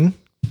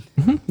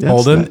 Mm-hmm.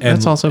 Holden.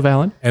 That's also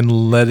valid.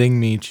 And letting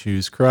me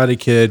choose Karate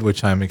Kid,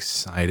 which I'm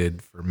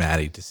excited for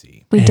Maddie to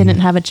see. We didn't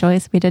have a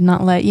choice. We did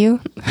not let you.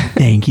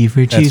 Thank you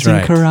for choosing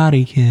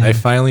Karate Kid. I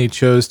finally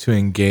chose to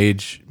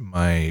engage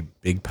my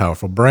big,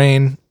 powerful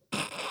brain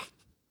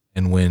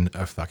and win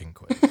a fucking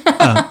quiz.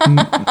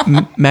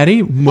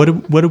 Maddie, what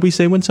do we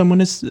say when someone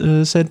has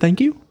said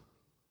thank you?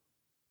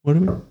 What do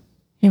we?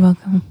 You're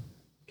welcome.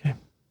 Okay.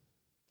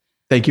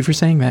 Thank you for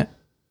saying that.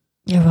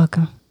 You're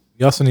welcome.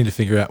 We also need to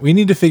figure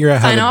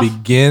out how to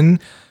begin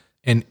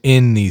and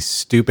end these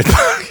stupid.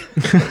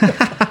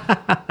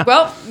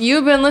 Well,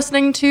 you've been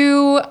listening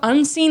to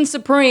Unseen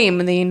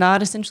Supreme, the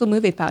Not Essential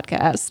Movie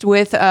Podcast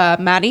with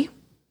Madi.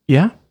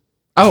 Yeah.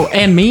 Oh,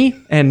 and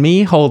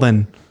me,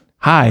 Holden.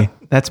 Hi,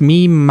 that's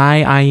me,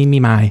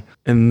 my.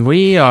 And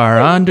we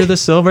are under the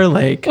Silver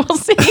Lake. We'll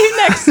see you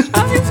next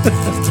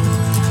time.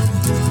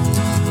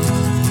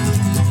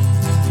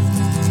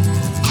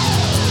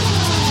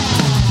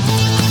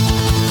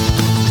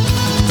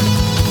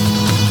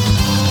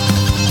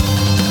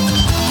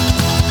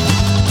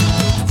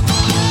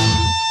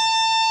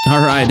 All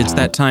right, it's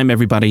that time,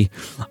 everybody.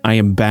 I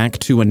am back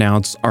to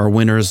announce our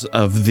winners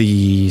of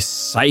the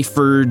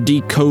Cipher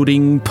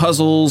Decoding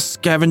Puzzle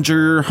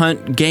Scavenger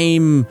Hunt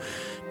Game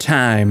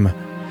time.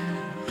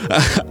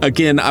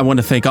 Again, I want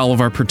to thank all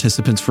of our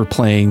participants for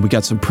playing. We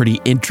got some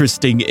pretty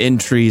interesting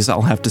entries,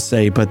 I'll have to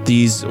say, but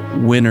these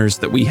winners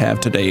that we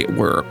have today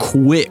were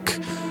quick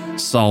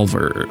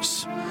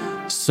solvers.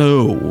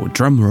 So,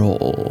 drum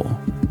roll.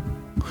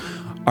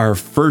 Our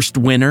first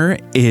winner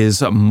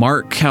is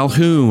Mark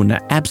Calhoun.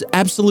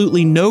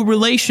 Absolutely no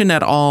relation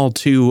at all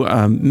to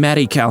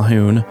Madi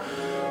Calhoun.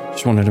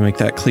 Just wanted to make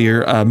that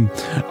clear.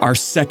 Our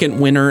second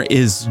winner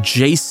is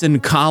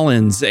Jason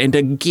Collins. And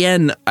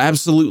again,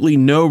 absolutely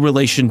no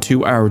relation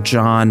to our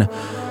John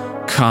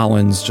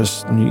Collins.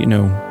 Just,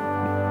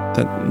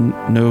 that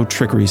no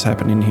trickeries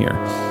happening here.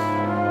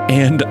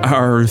 And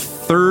our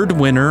third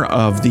winner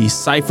of the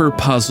Cipher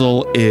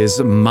Puzzle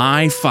is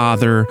my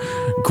father,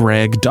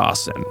 Greg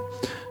Dawson.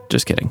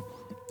 Just kidding.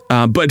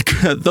 But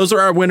those are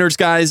our winners,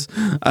 guys.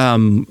 A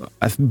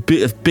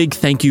big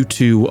thank you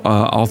to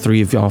all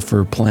three of y'all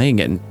for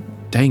playing. And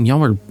dang, y'all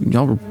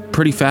were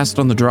pretty fast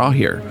on the draw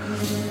here.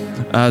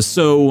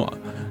 So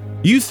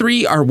you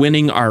three are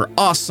winning our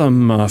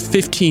awesome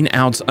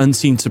 15-ounce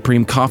Unseen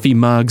Supreme coffee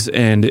mugs.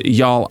 And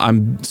y'all,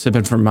 I'm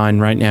sipping from mine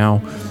right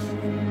now.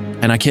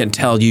 And I can't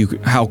tell you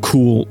how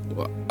cool,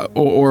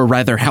 or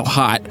rather how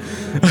hot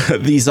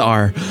these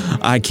are.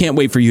 I can't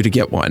wait for you to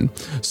get one.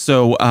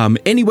 So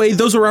anyway,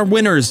 those are our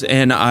winners.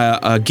 And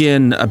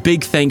again, a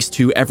big thanks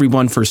to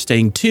everyone for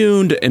staying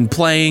tuned and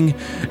playing.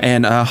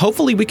 And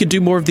hopefully we could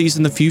do more of these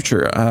in the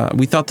future.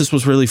 We thought this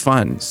was really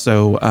fun.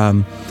 So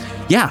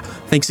yeah,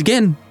 thanks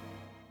again.